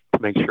to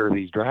make sure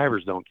these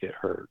drivers don't get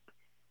hurt.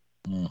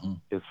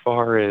 As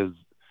far as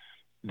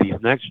these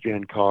next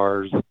gen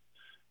cars,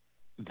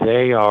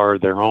 they are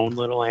their own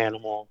little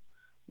animal.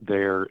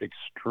 They're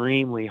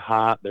extremely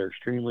hot. They're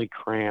extremely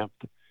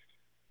cramped.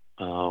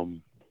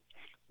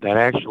 That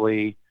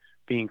actually,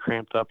 being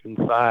cramped up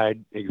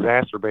inside,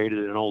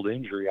 exacerbated an old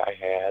injury I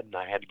had, and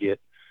I had to get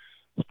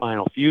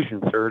spinal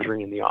fusion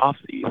surgery in the off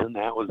season.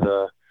 That was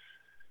a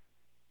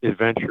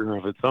adventure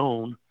of its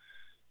own.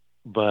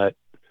 But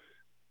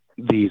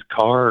these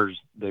cars,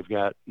 they've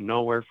got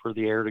nowhere for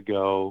the air to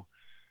go.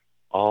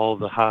 All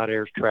the hot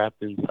air's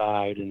trapped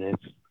inside, and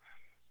it's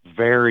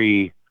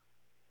very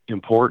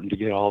important to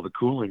get all the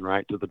cooling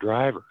right to the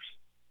drivers.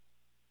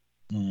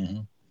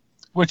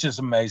 Which is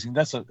amazing.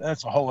 That's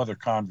a whole other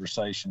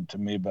conversation to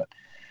me. But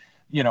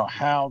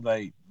how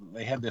they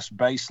had this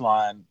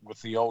baseline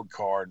with the old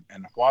car,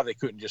 and why they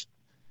couldn't just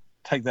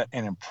take that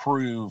and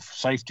improve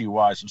safety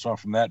wise and so on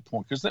from that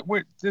point, because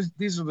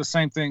these are the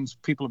same things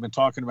people have been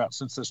talking about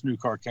since this new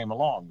car came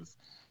along, with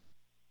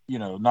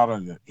not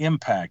only the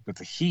impact but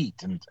the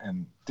heat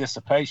and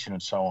dissipation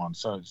and so on.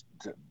 So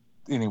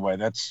anyway,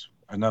 that's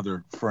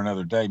for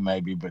another day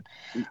maybe. But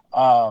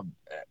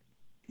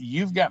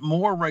you've got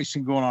more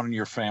racing going on in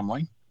your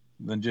family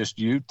than just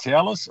you.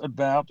 Tell us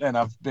about, and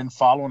I've been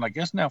following, I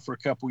guess now for a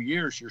couple of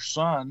years, your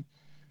son.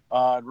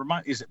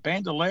 Is it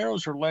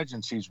Bandoleros or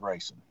Legends he's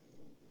racing?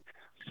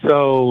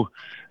 So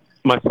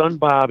my son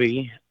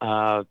Bobby,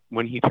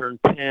 when he turned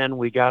 10,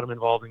 we got him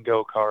involved in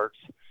go-karts.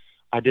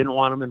 I didn't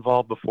want him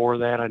involved before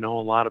that. I know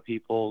a lot of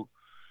people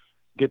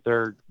get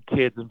their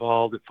kids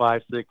involved at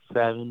 5, 6,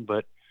 7,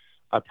 but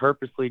I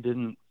purposely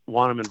didn't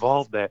want him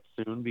involved that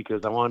soon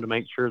because I wanted to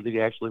make sure that he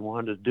actually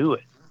wanted to do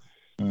it.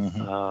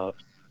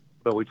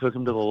 But we took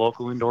him to the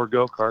local indoor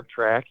go-kart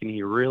track, and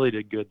he really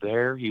did good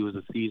there. He was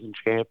a season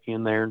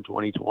champion there in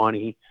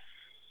 2020.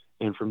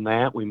 And from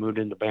that, we moved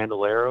into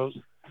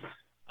Bandoleros.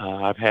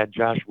 I've had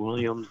Josh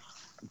Williams,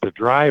 the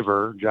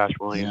driver,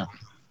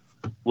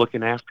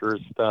 looking after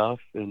his stuff,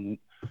 and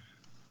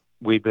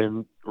we've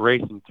been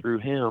racing through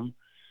him.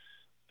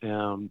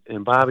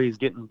 And Bobby's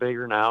getting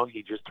bigger now.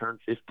 He just turned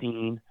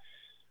 15,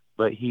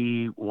 but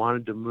he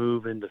wanted to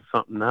move into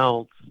something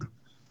else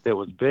that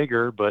was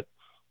bigger. But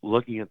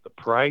looking at the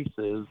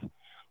prices,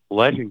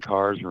 legend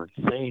cars are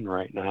insane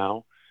right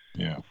now.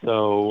 Yeah.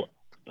 So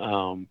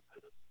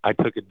I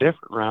took a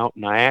different route,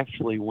 and I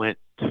actually went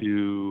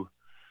to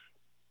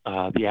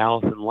the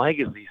Allison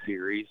Legacy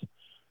Series,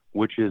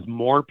 which is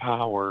more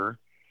power,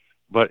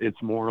 but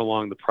it's more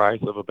along the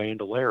price of a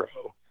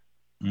Bandolero.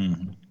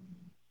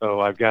 So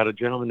I've got a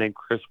gentleman named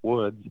Chris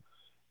Woods.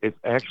 It's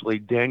actually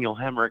Daniel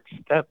Hemrick's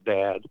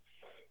stepdad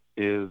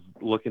is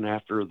looking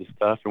after the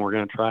stuff, and we're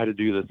going to try to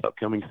do this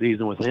upcoming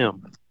season with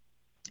him.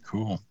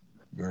 Cool.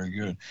 Very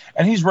good.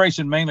 And he's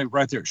racing mainly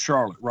right there at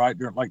Charlotte, right?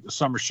 During like the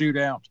summer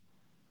shootout?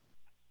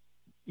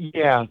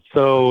 Yeah.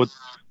 So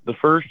the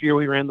first year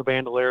we ran the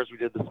Bandoleros, we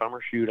did the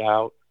summer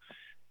shootout.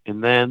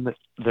 And then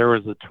there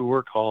was a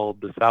tour called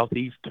the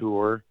Southeast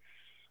Tour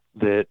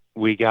that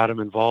we got him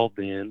involved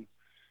in.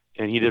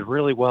 And he did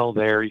really well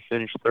there. He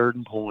finished 3rd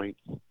in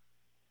points.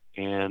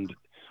 And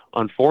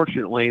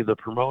unfortunately, the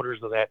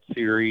promoters of that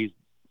series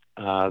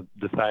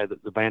decided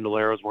that the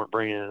Bandoleros weren't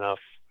bringing enough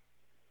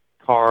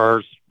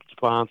cars,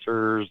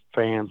 sponsors,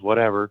 fans,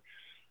 whatever.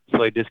 So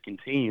they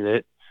discontinued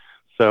it.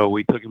 So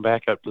we took him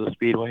back up to the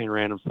Speedway and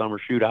ran him summer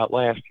shootout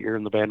last year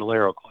in the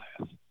Bandolero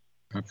class.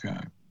 Okay.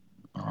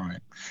 All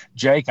right.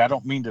 Jake, I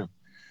don't mean to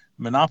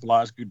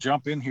monopolize. Could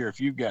jump in here if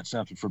you've got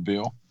something for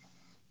Bill.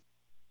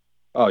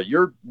 Oh,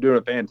 you're doing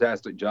a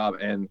fantastic job.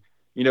 And,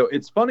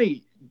 it's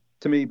funny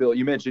to me, Bill,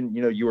 you mentioned,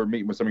 you were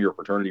meeting with some of your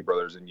fraternity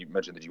brothers and you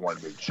mentioned that you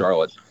wanted to move to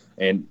Charlotte.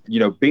 And,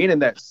 being in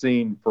that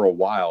scene for a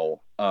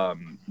while,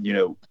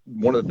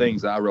 one of the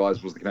things that I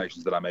realized was the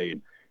connections that I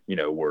made,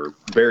 were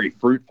very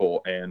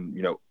fruitful and,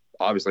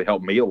 obviously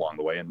helped me along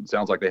the way. And it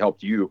sounds like they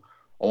helped you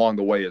along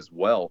the way as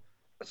well.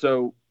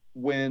 So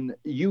when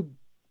you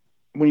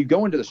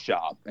go into the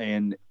shop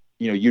and,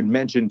 you'd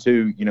mentioned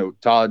too,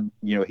 Todd,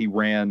 he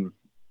ran,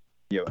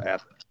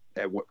 at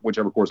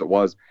whichever course it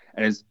was,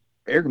 and his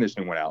air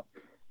conditioning went out.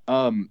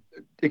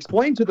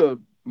 Explain to the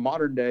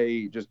modern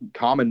day, just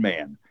common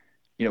man,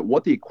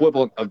 what the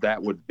equivalent of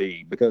that would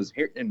be. Because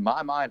here in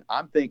my mind,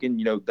 I'm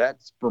thinking,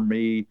 that's for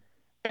me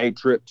a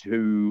trip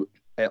to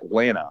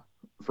Atlanta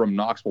from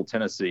Knoxville,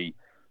 Tennessee,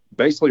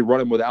 basically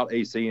running without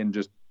AC and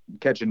just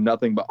catching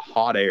nothing but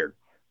hot air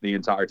the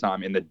entire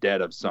time in the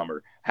dead of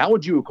summer. How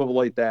would you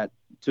equivalent that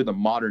to the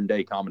modern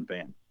day common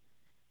fan?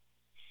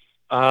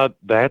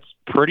 That's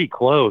pretty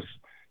close.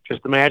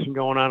 Just imagine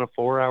going on a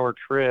 4-hour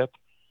trip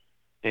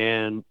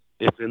and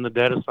it's in the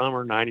dead of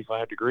summer,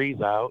 95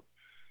 degrees out,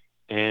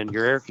 and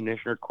your air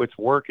conditioner quits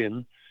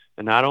working.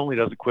 And not only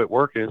does it quit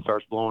working, it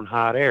starts blowing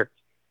hot air.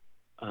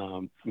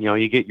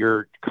 You get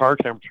your car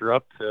temperature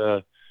up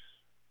to,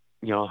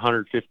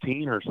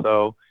 115 or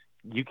so.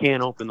 You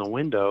can't open the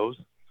windows.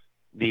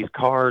 These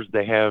cars,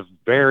 they have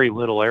very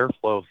little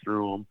airflow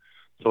through them.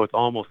 So it's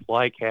almost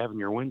like having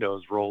your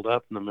windows rolled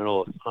up in the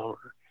middle of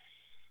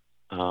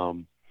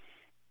summer.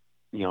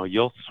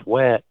 You'll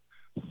sweat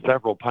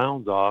several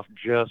pounds off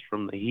just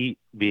from the heat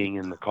being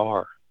in the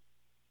car.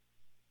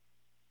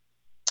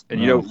 And,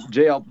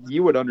 JL,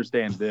 you would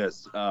understand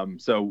this.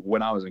 So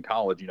when I was in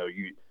college,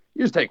 you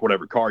just take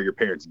whatever car your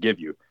parents give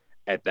you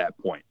at that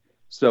point.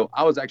 So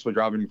I was actually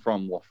driving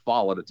from La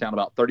Follette, a town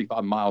about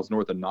 35 miles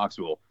north of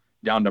Knoxville,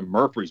 down to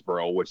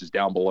Murfreesboro, which is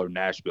down below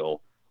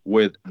Nashville,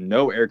 with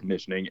no air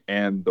conditioning,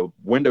 and the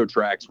window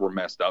tracks were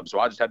messed up. So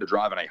I just had to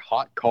drive in a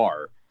hot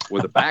car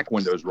with the back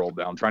windows rolled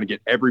down, trying to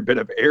get every bit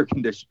of air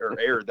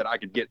that I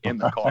could get in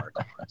the car.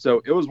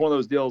 So it was one of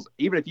those deals.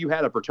 Even if you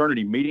had a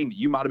fraternity meeting that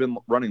you might have been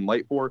running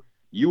late for,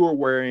 you were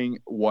wearing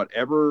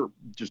whatever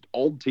just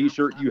old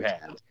T-shirt you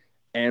had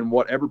and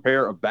whatever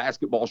pair of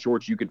basketball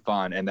shorts you could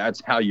find, and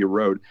that's how you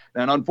rode.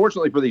 And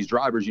unfortunately for these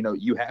drivers,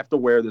 you have to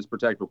wear this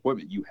protective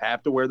equipment. You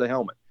have to wear the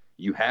helmet.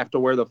 You have to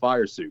wear the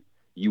fire suit.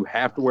 You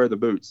have to wear the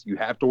boots. You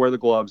have to wear the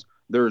gloves.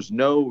 There's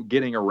no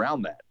getting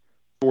around that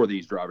for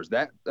these drivers.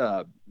 That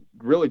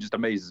really just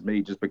amazes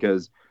me, just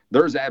because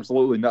there's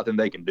absolutely nothing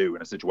they can do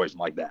in a situation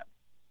like that.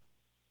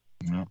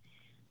 Yeah.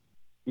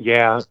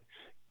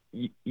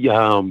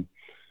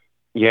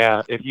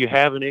 Yeah. If you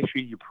have an issue,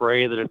 you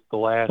pray that it's the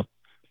last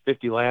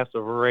 50 laps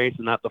of a race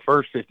and not the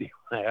first 50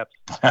 laps.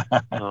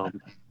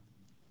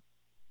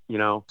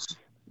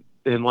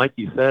 And like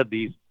you said,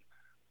 these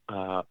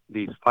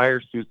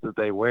fire suits that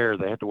they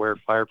have to wear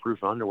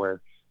fireproof underwear.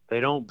 They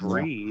don't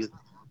breathe.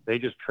 They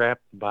just trap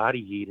the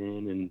body heat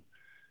in, and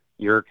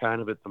you're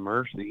kind of at the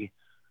mercy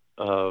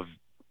of,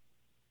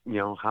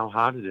 how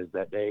hot it is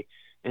that day.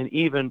 And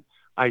even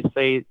I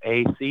say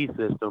AC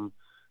system,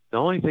 the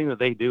only thing that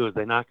they do is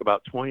they knock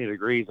about 20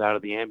 degrees out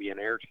of the ambient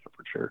air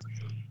temperature.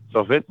 So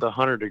if it's a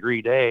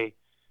 100-degree day,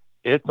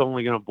 it's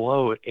only going to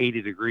blow at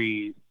 80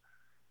 degrees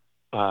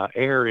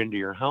air into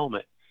your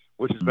helmet,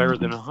 which is better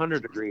than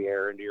 100-degree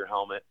air into your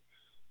helmet.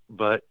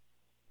 But,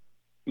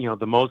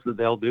 the most that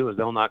they'll do is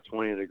they'll knock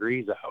 20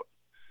 degrees out.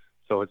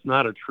 So it's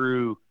not a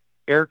true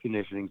air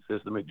conditioning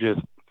system. It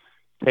just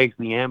takes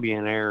the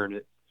ambient air and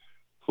it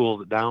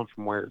cools it down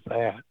from where it's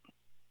at.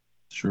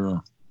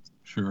 Sure.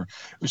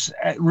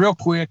 Real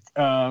quick,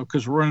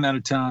 because we're running out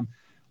of time,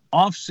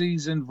 off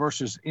season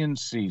versus in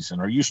season.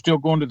 Are you still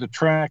going to the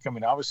track? I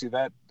mean, obviously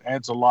that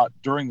adds a lot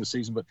during the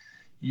season, but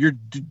your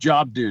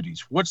job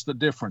duties, what's the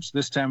difference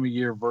this time of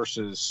year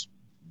versus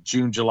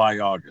June, July,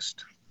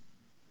 August?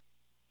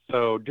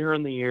 So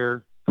during the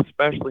year,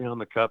 especially on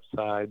the Cup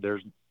side,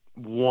 there's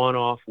one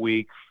off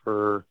week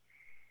for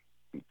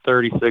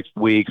 36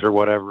 weeks or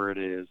whatever it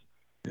is.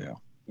 Yeah.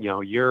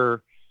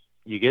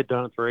 You get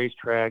done at the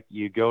racetrack,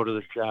 you go to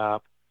the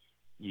shop,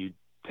 you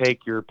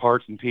take your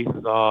parts and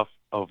pieces off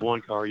of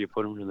one car, you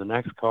put them in the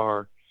next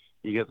car,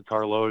 you get the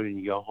car loaded, and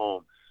you go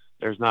home.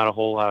 There's not a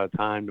whole lot of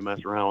time to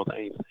mess around with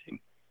anything.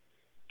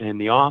 In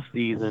the off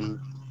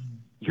season,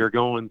 you're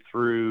going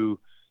through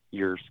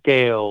your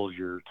scales,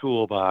 your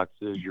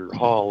toolboxes, your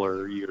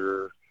hauler,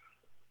 your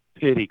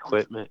pit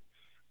equipment.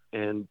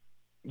 And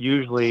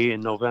usually in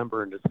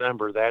November and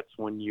December, that's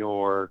when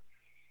you're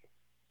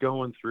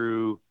going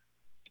through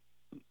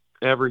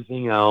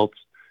everything else.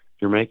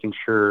 You're making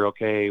sure,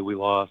 okay, we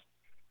lost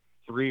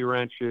 3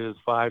 wrenches,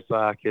 5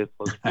 sockets.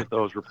 Let's get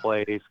those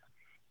replaced.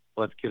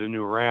 Let's get a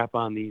new wrap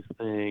on these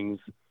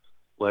things.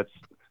 Let's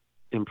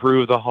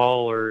improve the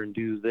hauler and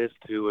do this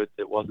to it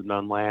that wasn't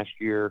done last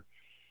year.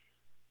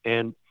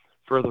 And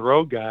for the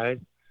road guys,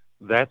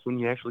 that's when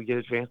you actually get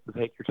a chance to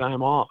take your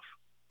time off.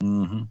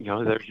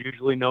 Mm-hmm. There's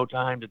usually no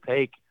time to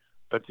take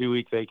a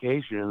 2-week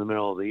vacation in the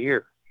middle of the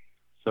year.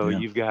 So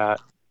you've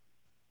got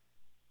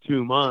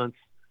 2 months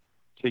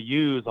to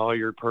use all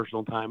your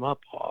personal time off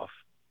of.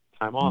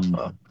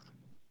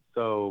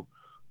 So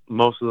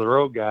most of the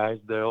road guys,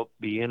 they'll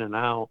be in and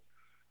out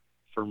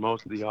for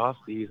most of the off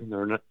season.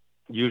 They're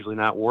usually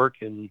not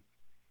working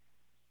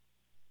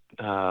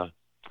 7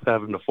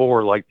 to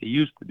 4 like they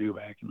used to do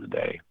back in the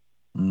day.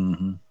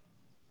 Mm-hmm.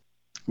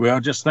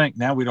 Well, just think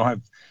now you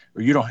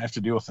don't have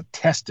to deal with the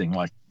testing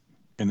like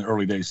in the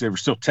early days. They were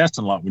still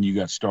testing a lot when you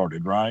got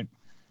started, right?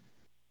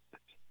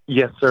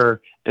 Yes,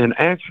 sir. And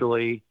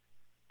actually,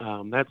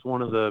 that's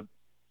one of the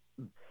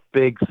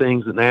big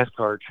things that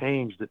NASCAR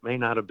changed that may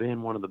not have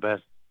been one of the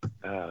best.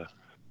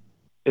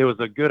 It was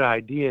a good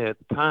idea at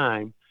the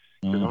time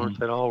because owners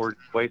said, "Oh, we're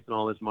wasting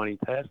all this money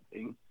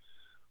testing."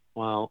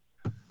 Well,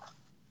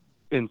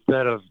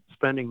 instead of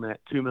spending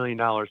that $2 million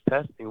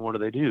testing, what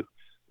do?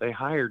 They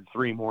hired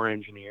 3 more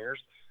engineers.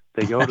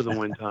 They go to the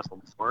wind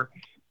tunnel more.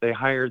 They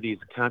hire these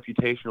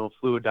computational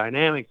fluid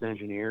dynamics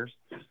engineers.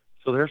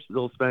 So they're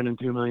still spending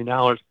 $2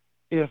 million,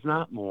 if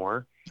not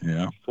more,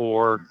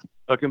 for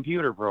a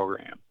computer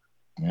program.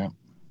 Yeah.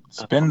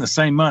 Spending the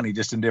same money,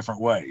 just in different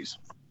ways.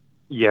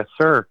 Yes,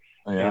 sir.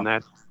 Yeah. And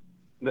that's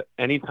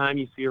anytime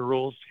you see a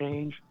rules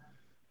change,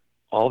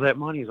 all that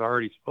money is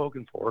already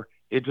spoken for.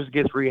 It just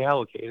gets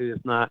reallocated.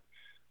 It's not,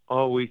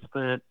 we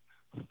spent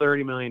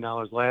 $30 million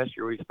last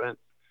year.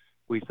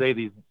 We say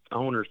these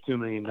owners $2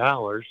 million.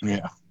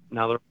 Yeah.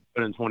 Now they're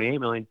spending $28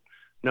 million.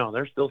 No,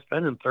 they're still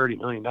spending $30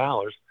 million.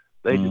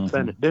 They just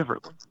spend it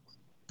differently.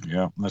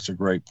 Yeah, that's a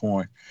great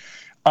point.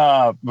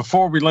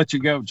 Before we let you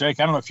go, Jake,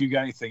 I don't know if you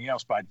got anything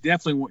else, but I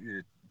definitely want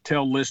you to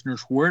tell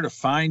listeners where to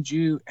find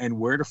you and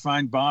where to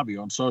find Bobby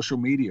on social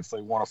media if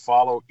they want to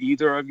follow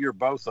either of you or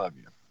both of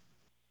you.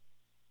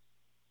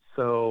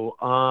 So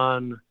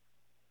on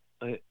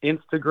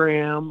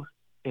Instagram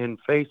and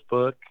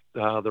Facebook,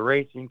 the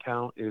racing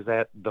account is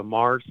at the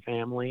Mars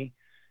Family,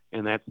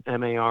 and that's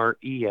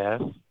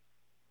MARES,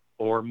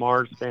 or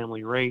Mars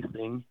Family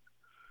Racing.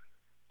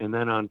 And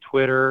then on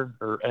Twitter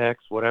or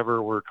X,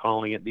 whatever we're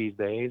calling it these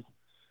days,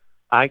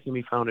 I can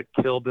be found at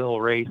Kill Bill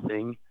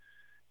Racing,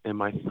 and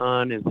my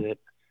son is at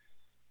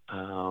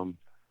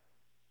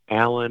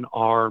Alan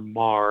R.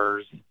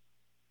 Mars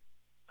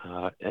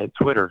at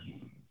Twitter.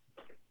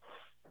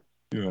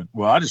 Good.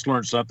 Well, I just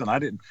learned something.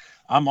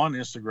 I'm on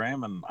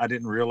Instagram, and I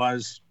didn't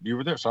realize you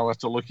were there, so I'll have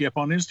to look you up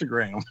on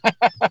Instagram.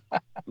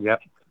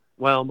 Yep.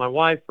 Well, my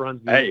wife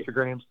runs the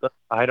Instagram stuff.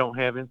 I don't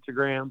have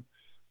Instagram,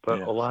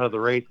 but a lot of the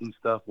racing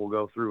stuff will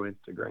go through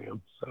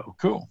Instagram. So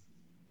cool.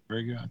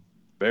 Very good.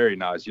 Very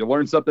nice. You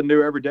learn something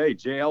new every day.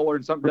 JL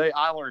learned something today.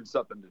 I learned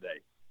something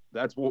today.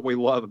 That's what we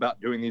love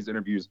about doing these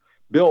interviews.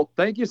 Bill,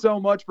 thank you so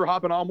much for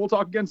hopping on. We'll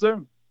talk again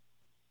soon.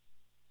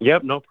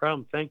 Yep, no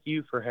problem. Thank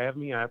you for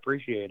having me. I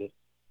appreciate it.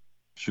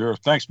 Sure.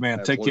 Thanks, man.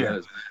 Absolutely. Take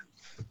care.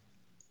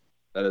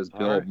 That is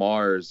Bill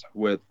Mars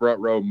with Front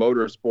Row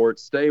Motorsports.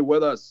 Stay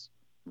with us.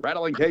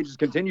 Rattling Cages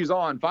continues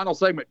on. Final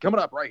segment coming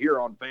up right here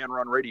on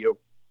Fanrun Radio.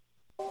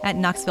 At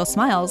Knoxville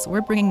Smiles,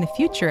 we're bringing the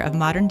future of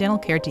modern dental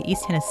care to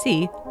East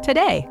Tennessee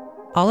today.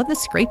 All of the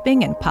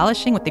scraping and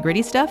polishing with the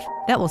gritty stuff,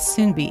 that will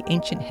soon be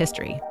ancient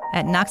history.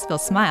 At Knoxville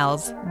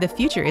Smiles, the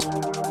future is...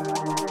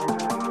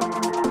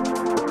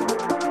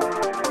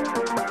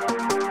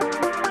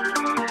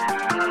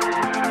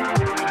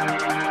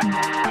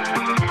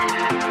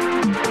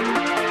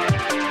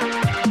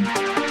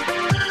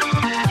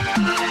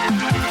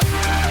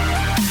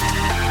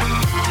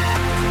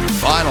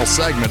 Final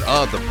segment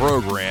of the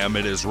program.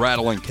 It is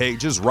Rattling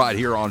Cages right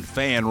here on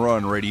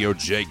Fanrun Radio.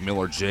 Jake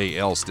Miller,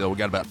 JL still. We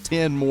got about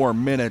 10 more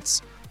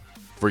minutes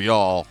for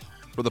y'all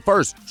for the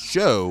first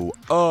show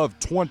of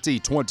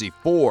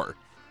 2024.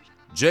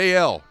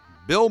 JL,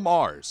 Bill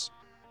Mars,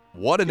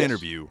 what an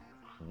interview.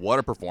 What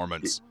a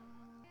performance.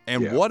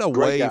 And what a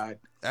way. Guy.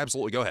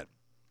 Absolutely. Go ahead.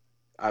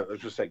 I was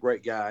just say,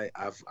 great guy.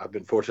 I've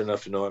been fortunate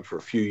enough to know him for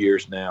a few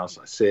years now. As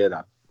I said,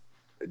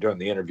 during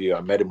the interview,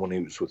 I met him when he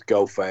was with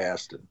Go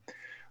Fast, and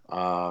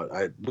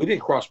we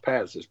didn't cross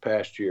paths this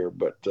past year,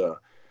 but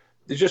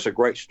it's just a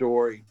great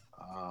story.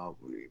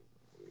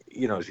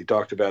 As he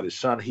talked about his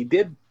son, he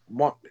did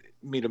want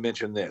me to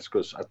mention this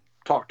because I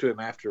talked to him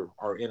after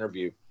our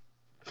interview.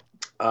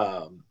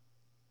 Let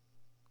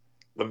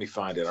me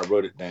find it. I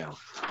wrote it down.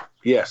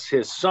 Yes,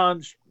 his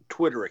son's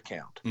Twitter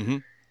account. Mm-hmm.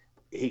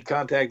 He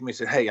contacted me and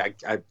said, "Hey, I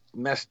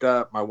messed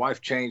up. My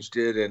wife changed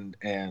it,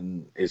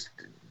 and it's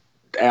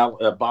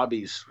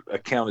Bobby's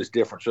account is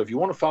different. So if you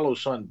want to follow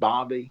his son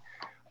Bobby,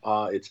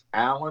 it's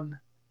Allen,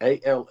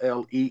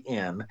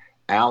 Allen,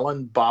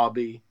 Allen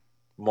Bobby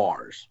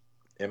Mars,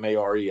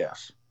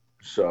 Mares.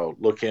 So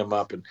look him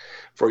up. And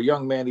for a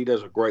young man, he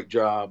does a great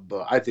job,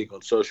 I think,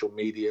 on social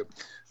media,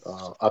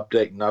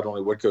 updating not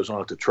only what goes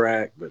on at the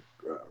track, but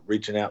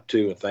reaching out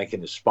to and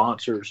thanking his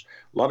sponsors.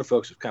 A lot of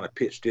folks have kind of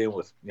pitched in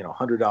with,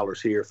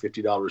 $100 here,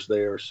 $50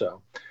 there.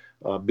 So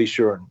be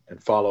sure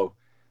and follow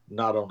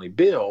not only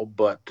Bill,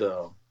 but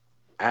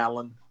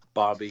Alan,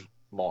 Bobby,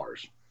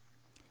 Mars.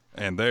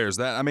 And there's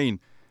that. I mean,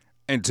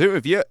 and two,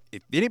 if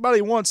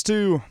anybody wants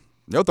to,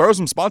 throw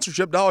some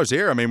sponsorship dollars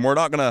here. I mean, we're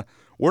not gonna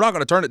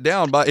turn it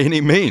down by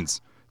any means.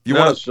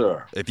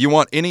 Sir. If you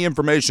want any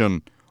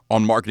information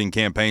on marketing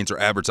campaigns or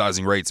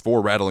advertising rates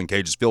for Rattlin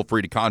Cages, feel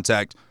free to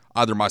contact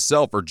either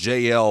myself or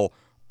JL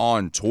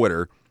on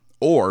Twitter,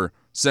 or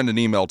send an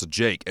email to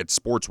Jake at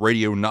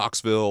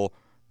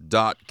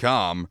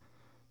sportsradionknoxville.com.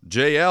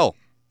 JL,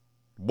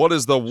 what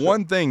is the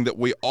one thing that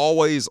we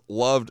always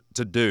loved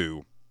to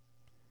do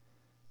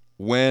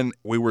when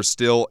we were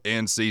still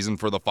in season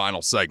for the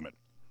final segment?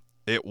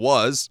 It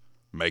was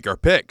make our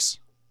picks.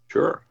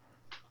 Sure.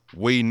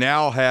 We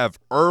now have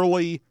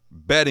early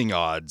betting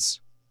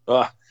odds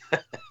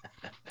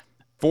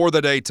for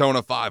the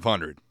Daytona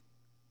 500.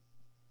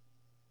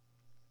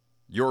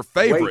 Your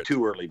favorite. Way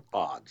too early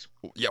odds.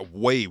 Yeah,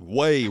 way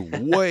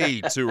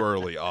too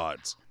early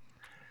odds.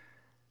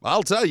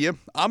 I'll tell you,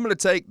 I'm going to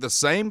take the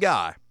same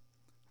guy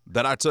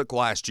that I took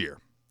last year.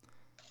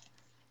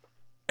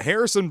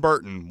 Harrison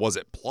Burton was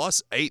at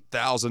plus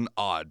 8,000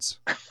 odds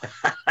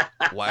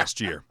last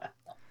year.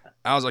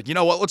 I was like, you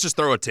know what? Let's just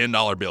throw a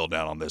 $10 bill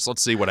down on this.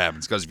 Let's see what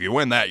happens. Because if you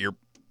win that, you're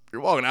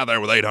walking out there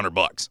with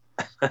 $800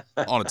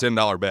 on a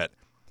 $10 bet.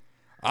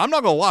 I'm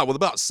not going to lie. With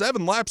about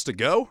 7 laps to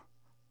go,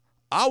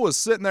 I was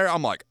sitting there.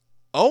 I'm like,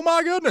 oh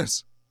my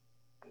goodness.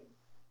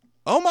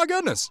 I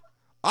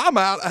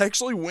might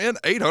actually win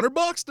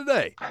 $800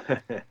 today.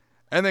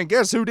 And then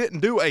guess who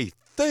didn't do a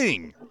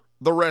thing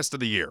the rest of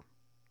the year?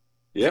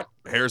 Yep.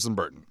 Harrison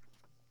Burton.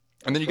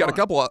 And then you got a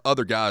couple of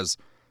other guys,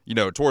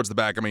 towards the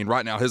back. I mean,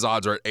 right now his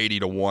odds are at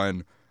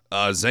 80-1.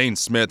 Zane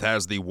Smith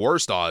has the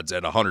worst odds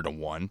at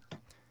 100-1.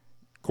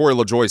 Corey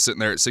LaJoy sitting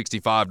there at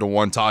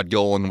 65-1. Todd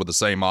Gilliland with the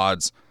same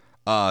odds.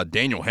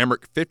 Daniel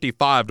Hemrick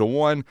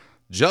 55-1.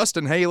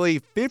 Justin Haley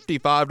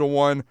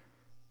 55-1.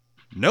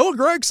 Noah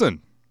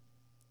Gregson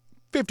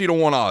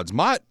 50-1 odds.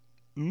 Might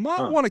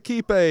want to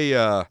keep an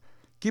eye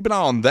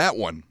on that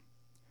one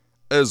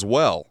as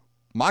well.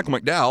 Michael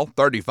McDowell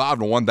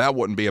 35-1. That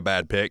wouldn't be a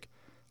bad pick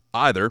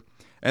either.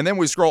 And then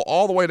we scroll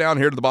all the way down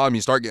here to the bottom.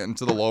 You start getting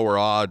to the lower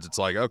odds. It's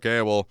like,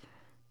 okay, well,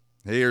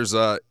 here's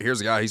a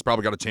guy. He's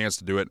probably got a chance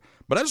to do it.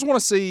 But I just want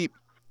to see,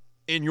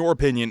 in your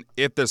opinion,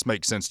 if this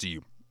makes sense to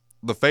you.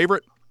 The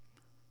favorite,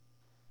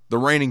 the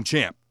reigning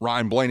champ,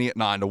 Ryan Blaney at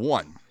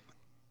 9-1.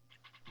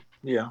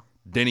 Yeah.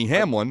 Denny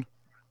Hamlin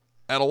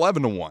at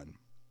 11-1.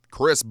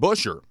 Chris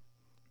Buescher,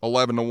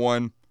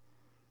 11-1.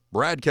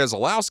 Brad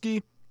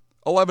Keselowski,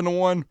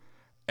 11-1.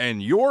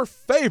 And your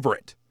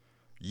favorite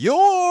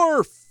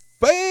driver,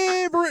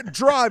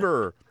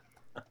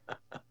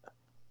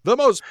 the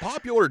most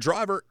popular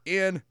driver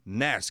in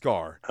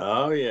NASCAR.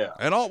 Oh, yeah.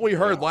 And all we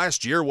heard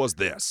last year was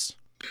this.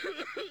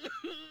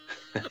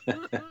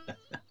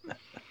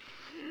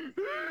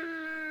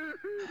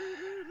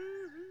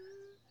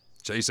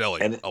 Chase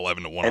Elliott,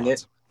 11-1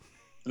 odds.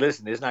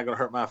 Listen, it's not going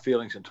to hurt my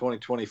feelings in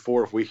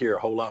 2024 if we hear a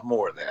whole lot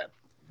more of that.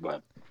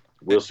 But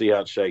we'll see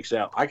how it shakes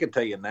out. I can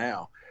tell you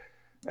now,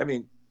 I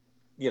mean,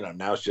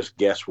 now it's just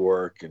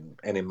guesswork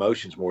and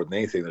emotions more than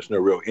anything. There's no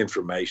real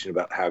information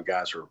about how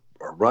guys are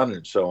running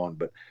and so on.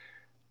 But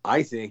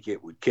I think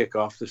it would kick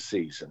off the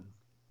season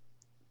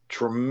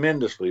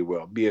tremendously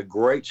well. Be a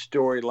great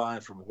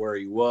storyline from where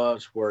he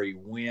was, where he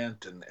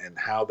went, and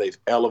how they've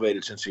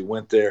elevated since he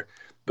went there.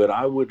 But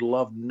I would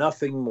love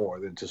nothing more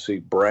than to see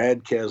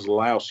Brad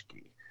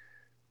Keselowski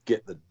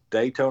get the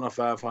Daytona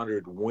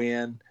 500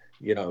 win.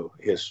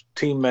 His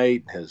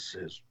teammate, his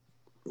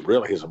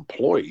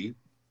employee,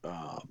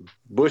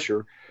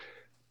 Buescher,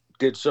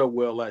 did so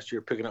well last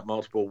year, picking up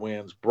multiple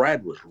wins.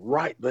 Brad was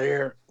right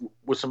there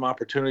with some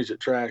opportunities at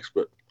tracks,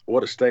 but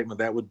what a statement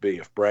that would be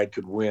if Brad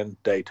could win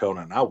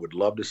Daytona, and I would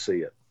love to see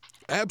it.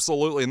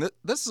 Absolutely, and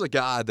this is a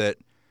guy that,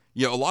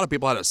 a lot of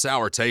people had a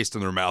sour taste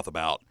in their mouth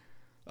about,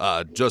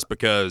 just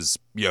because,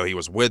 he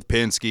was with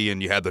Penske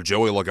and you had the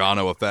Joey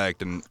Logano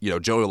effect, and,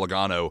 Joey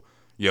Logano,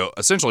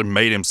 essentially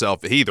made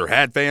himself, he either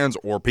had fans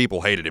or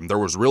people hated him. There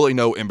was really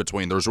no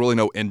in-between. There was really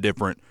no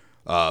indifferent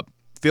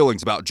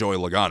feelings about Joey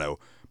Logano.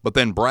 But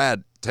then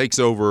Brad takes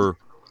over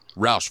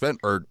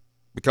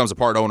becomes a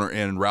part owner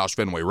in Roush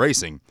Fenway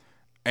Racing.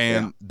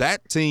 And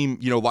that team,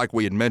 like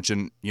we had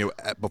mentioned,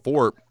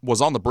 before, was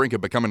on the brink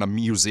of becoming a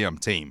museum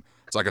team.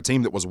 It's like a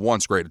team that was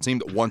once great, a team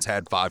that once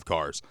had 5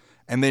 cars.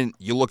 And then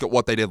you look at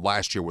what they did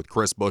last year with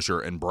Chris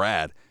Buescher and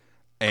Brad,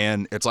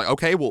 and it's like,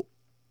 okay, well,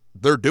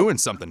 they're doing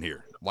something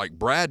here. Like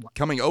Brad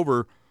coming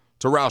over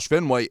to Roush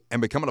Fenway and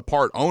becoming a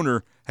part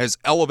owner has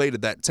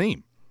elevated that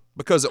team.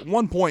 Because at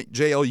one point,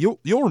 JL,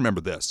 you'll remember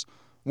this,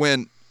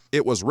 when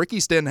it was Ricky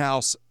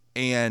Stenhouse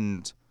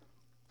and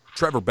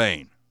Trevor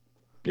Bayne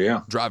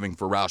driving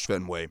for Roush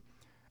Fenway.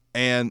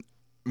 And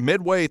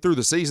midway through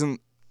the season,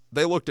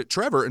 they looked at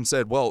Trevor and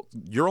said, well,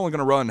 you're only going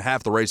to run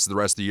half the races the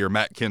rest of the year.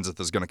 Matt Kenseth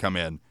is going to come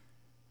in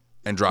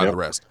and drive the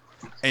rest.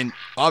 And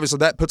obviously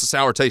that puts a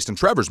sour taste in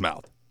Trevor's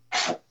mouth.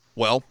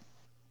 Well,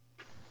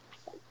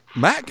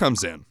 Matt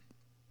comes in.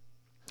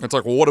 It's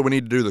like, well, what do we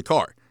need to do to the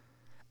car?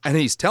 And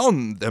he's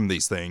telling them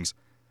these things,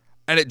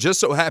 and it just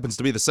so happens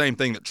to be the same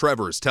thing that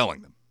Trevor is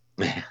telling them.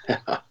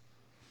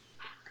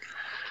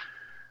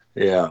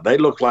 Yeah, they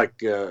look like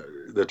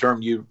the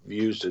term you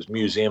used is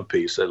museum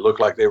piece. They look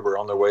like they were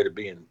on their way to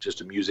being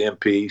just a museum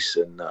piece.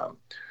 And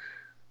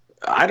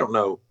I don't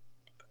know,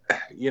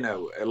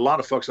 a lot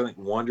of folks I think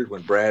wondered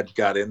when Brad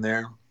got in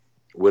there,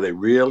 will they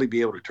really be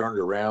able to turn it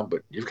around?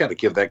 But you've got to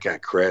give that guy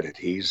credit.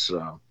 He's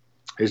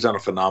done a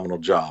phenomenal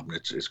job. And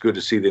it's good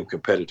to see them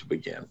competitive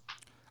again.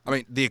 I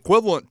mean, the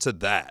equivalent to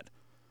that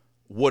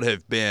would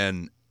have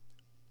been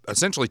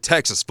essentially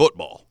Texas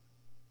football.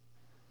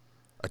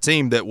 A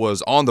team that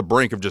was on the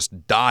brink of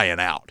just dying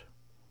out.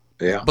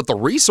 Yeah. But the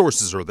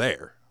resources are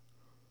there.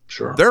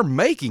 Sure. They're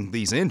making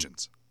these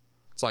engines.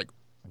 It's like,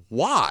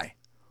 why?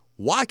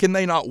 Why can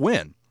they not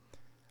win?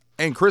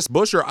 And Chris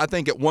Buescher, I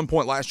think at one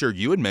point last year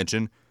you had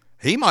mentioned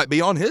he might be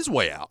on his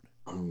way out.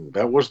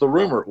 That was the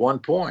rumor at one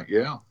point,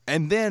 yeah.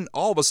 And then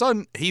all of a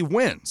sudden he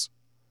wins.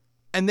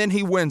 And then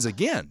he wins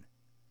again.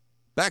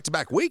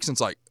 Back-to-back weeks. And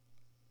it's like,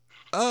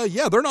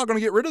 yeah, they're not going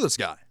to get rid of this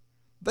guy.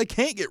 They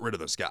can't get rid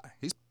of this guy.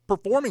 He's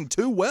performing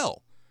too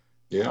well.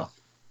 Yeah.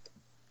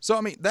 So,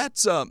 I mean, that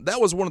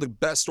was one of the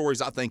best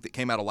stories I think that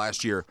came out of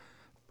last year.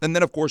 And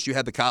then, of course, you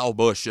had the Kyle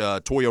Busch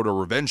Toyota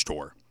Revenge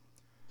Tour.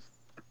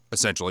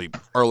 Essentially,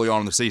 early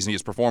on in the season, he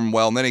was performing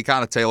well, and then he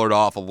kind of tailored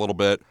off a little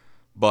bit.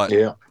 But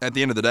at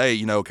the end of the day,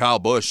 Kyle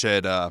Busch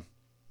had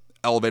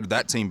elevated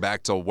that team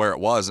back to where it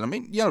was. And, I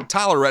mean,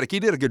 Tyler Reddick, he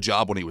did a good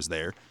job when he was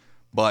there.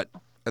 But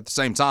at the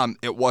same time,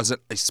 it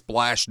wasn't a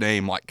splash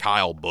name like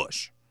Kyle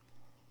Busch.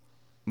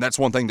 And that's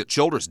one thing that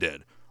Childress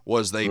did.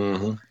 Was they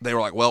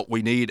were like, well,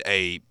 we need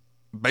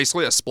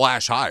basically a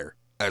splash hire,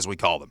 as we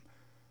call them.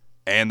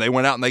 And they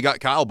went out and they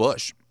got Kyle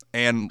Busch.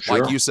 And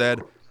like you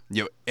said,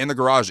 in the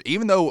garage,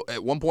 even though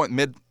at one point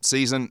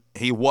mid-season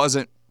he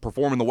wasn't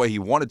performing the way he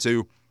wanted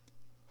to,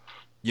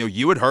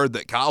 you had heard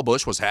that Kyle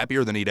Busch was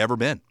happier than he'd ever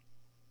been.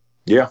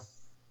 Yeah.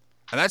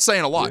 And that's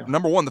saying a lot. Yeah.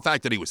 Number one, the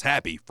fact that he was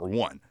happy, for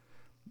one.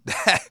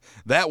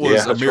 That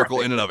was a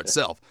miracle in and of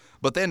itself.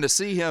 But then to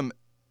see him,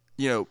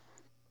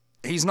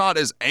 he's not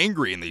as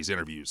angry in these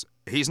interviews.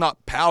 He's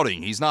not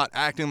pouting. He's not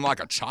acting like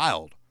a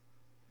child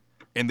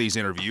in these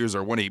interviews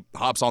or when he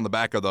hops on the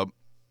back of the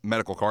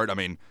medical cart. I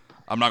mean,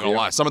 I'm not going to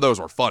lie. Some of those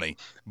were funny,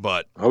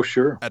 but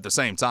sure. At the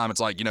same time, it's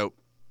like,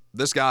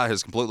 this guy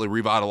has completely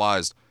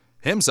revitalized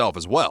himself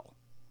as well.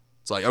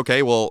 It's like,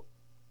 okay, well,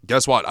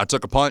 guess what? I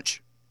took a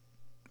punch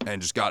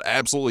and just got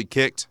absolutely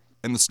kicked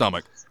in the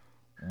stomach.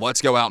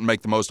 Let's go out and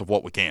make the most of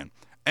what we can.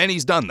 And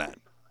he's done that.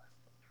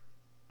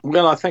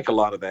 Well, I think a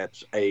lot of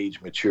that's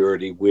age,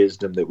 maturity,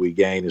 wisdom that we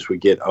gain as we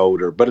get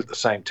older. But at the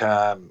same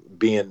time,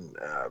 being,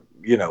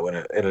 in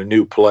a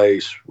new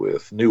place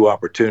with new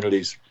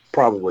opportunities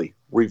probably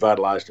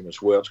revitalized him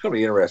as well. It's going to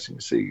be interesting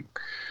to see,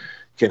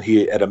 can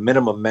he, at a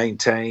minimum,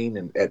 maintain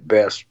and at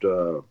best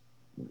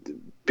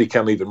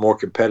become even more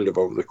competitive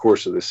over the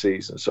course of the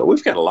season. So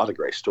we've got a lot of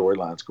great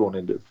storylines going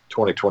into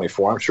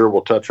 2024. I'm sure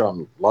we'll touch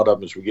on a lot of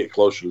them as we get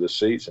closer to the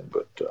season.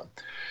 But,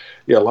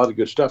 a lot of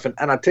good stuff. And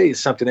I tell you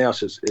something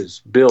else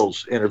is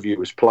Bill's interview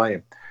was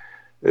playing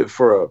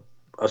for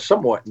a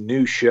somewhat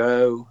new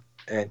show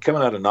and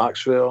coming out of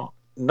Knoxville.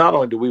 Not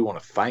only do we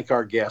want to thank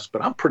our guests,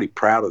 but I'm pretty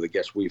proud of the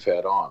guests we've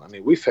had on. I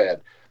mean, we've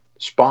had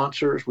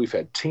sponsors, we've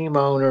had team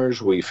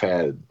owners, we've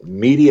had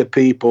media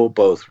people,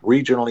 both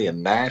regionally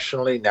and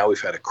nationally. Now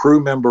we've had a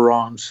crew member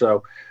on.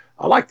 So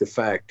I like the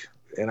fact,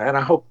 and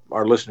I hope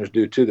our listeners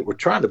do too, that we're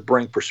trying to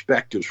bring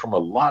perspectives from a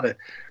lot of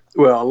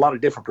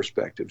different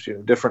perspectives,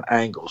 different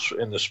angles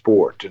in the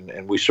sport.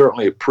 And we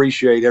certainly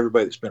appreciate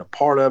everybody that's been a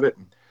part of it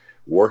and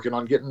working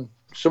on getting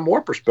some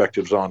more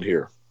perspectives on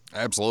here.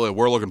 Absolutely.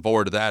 We're looking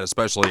forward to that,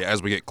 especially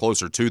as we get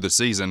closer to the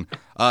season.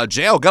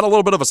 JL, got a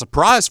little bit of a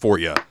surprise for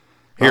you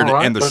here to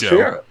end the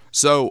show.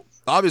 So,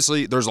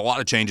 obviously, there's a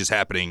lot of changes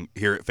happening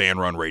here at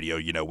Fanrun Radio.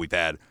 We've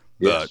had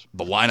the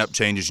lineup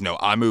changes.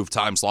 I moved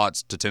time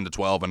slots to 10 to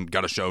 12 and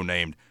got a show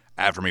named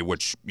after me,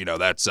 which,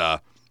 that's an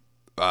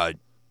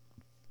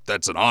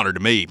honor to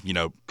me,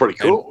 Pretty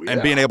cool.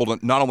 And being able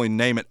to not only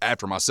name it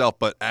after myself,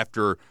 but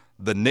after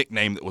the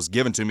nickname that was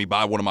given to me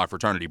by one of my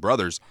fraternity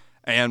brothers.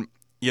 And,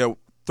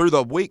 through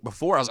the week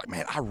before, I was like,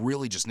 man, I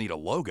really just need a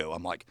logo.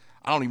 I'm like,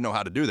 I don't even know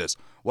how to do this.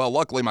 Well,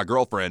 luckily, my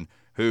girlfriend,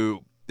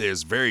 who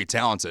is very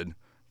talented,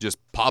 just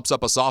pops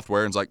up a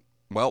software and is like,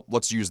 well,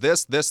 let's use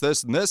this,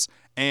 and this,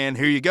 and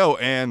here you go,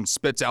 and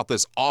spits out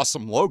this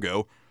awesome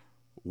logo.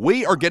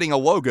 We are getting a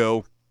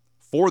logo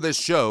for this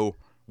show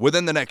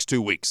within the next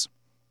 2 weeks.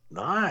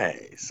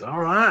 Nice. All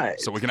right.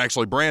 So we can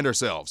actually brand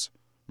ourselves.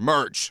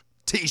 Merch,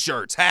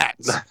 T-shirts,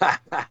 hats.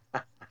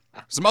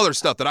 Some other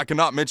stuff that I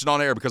cannot mention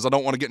on air because I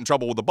don't want to get in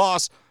trouble with the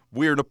boss.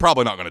 We're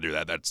probably not going to do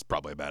that. That's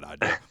probably a bad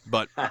idea.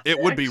 But it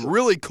would be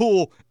really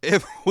cool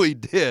if we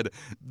did.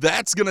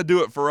 That's going to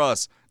do it for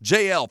us.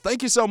 JL,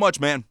 thank you so much,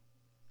 man.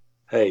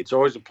 Hey, it's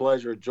always a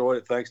pleasure. Enjoyed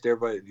it. Thanks to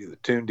everybody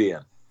that tuned in.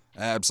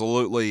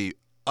 Absolutely.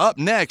 Up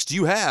next,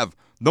 you have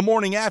The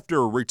Morning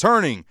After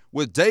returning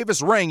with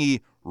Davis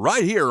Rangy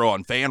right here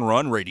on Fan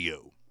Run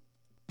Radio.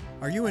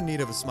 Are you in need of a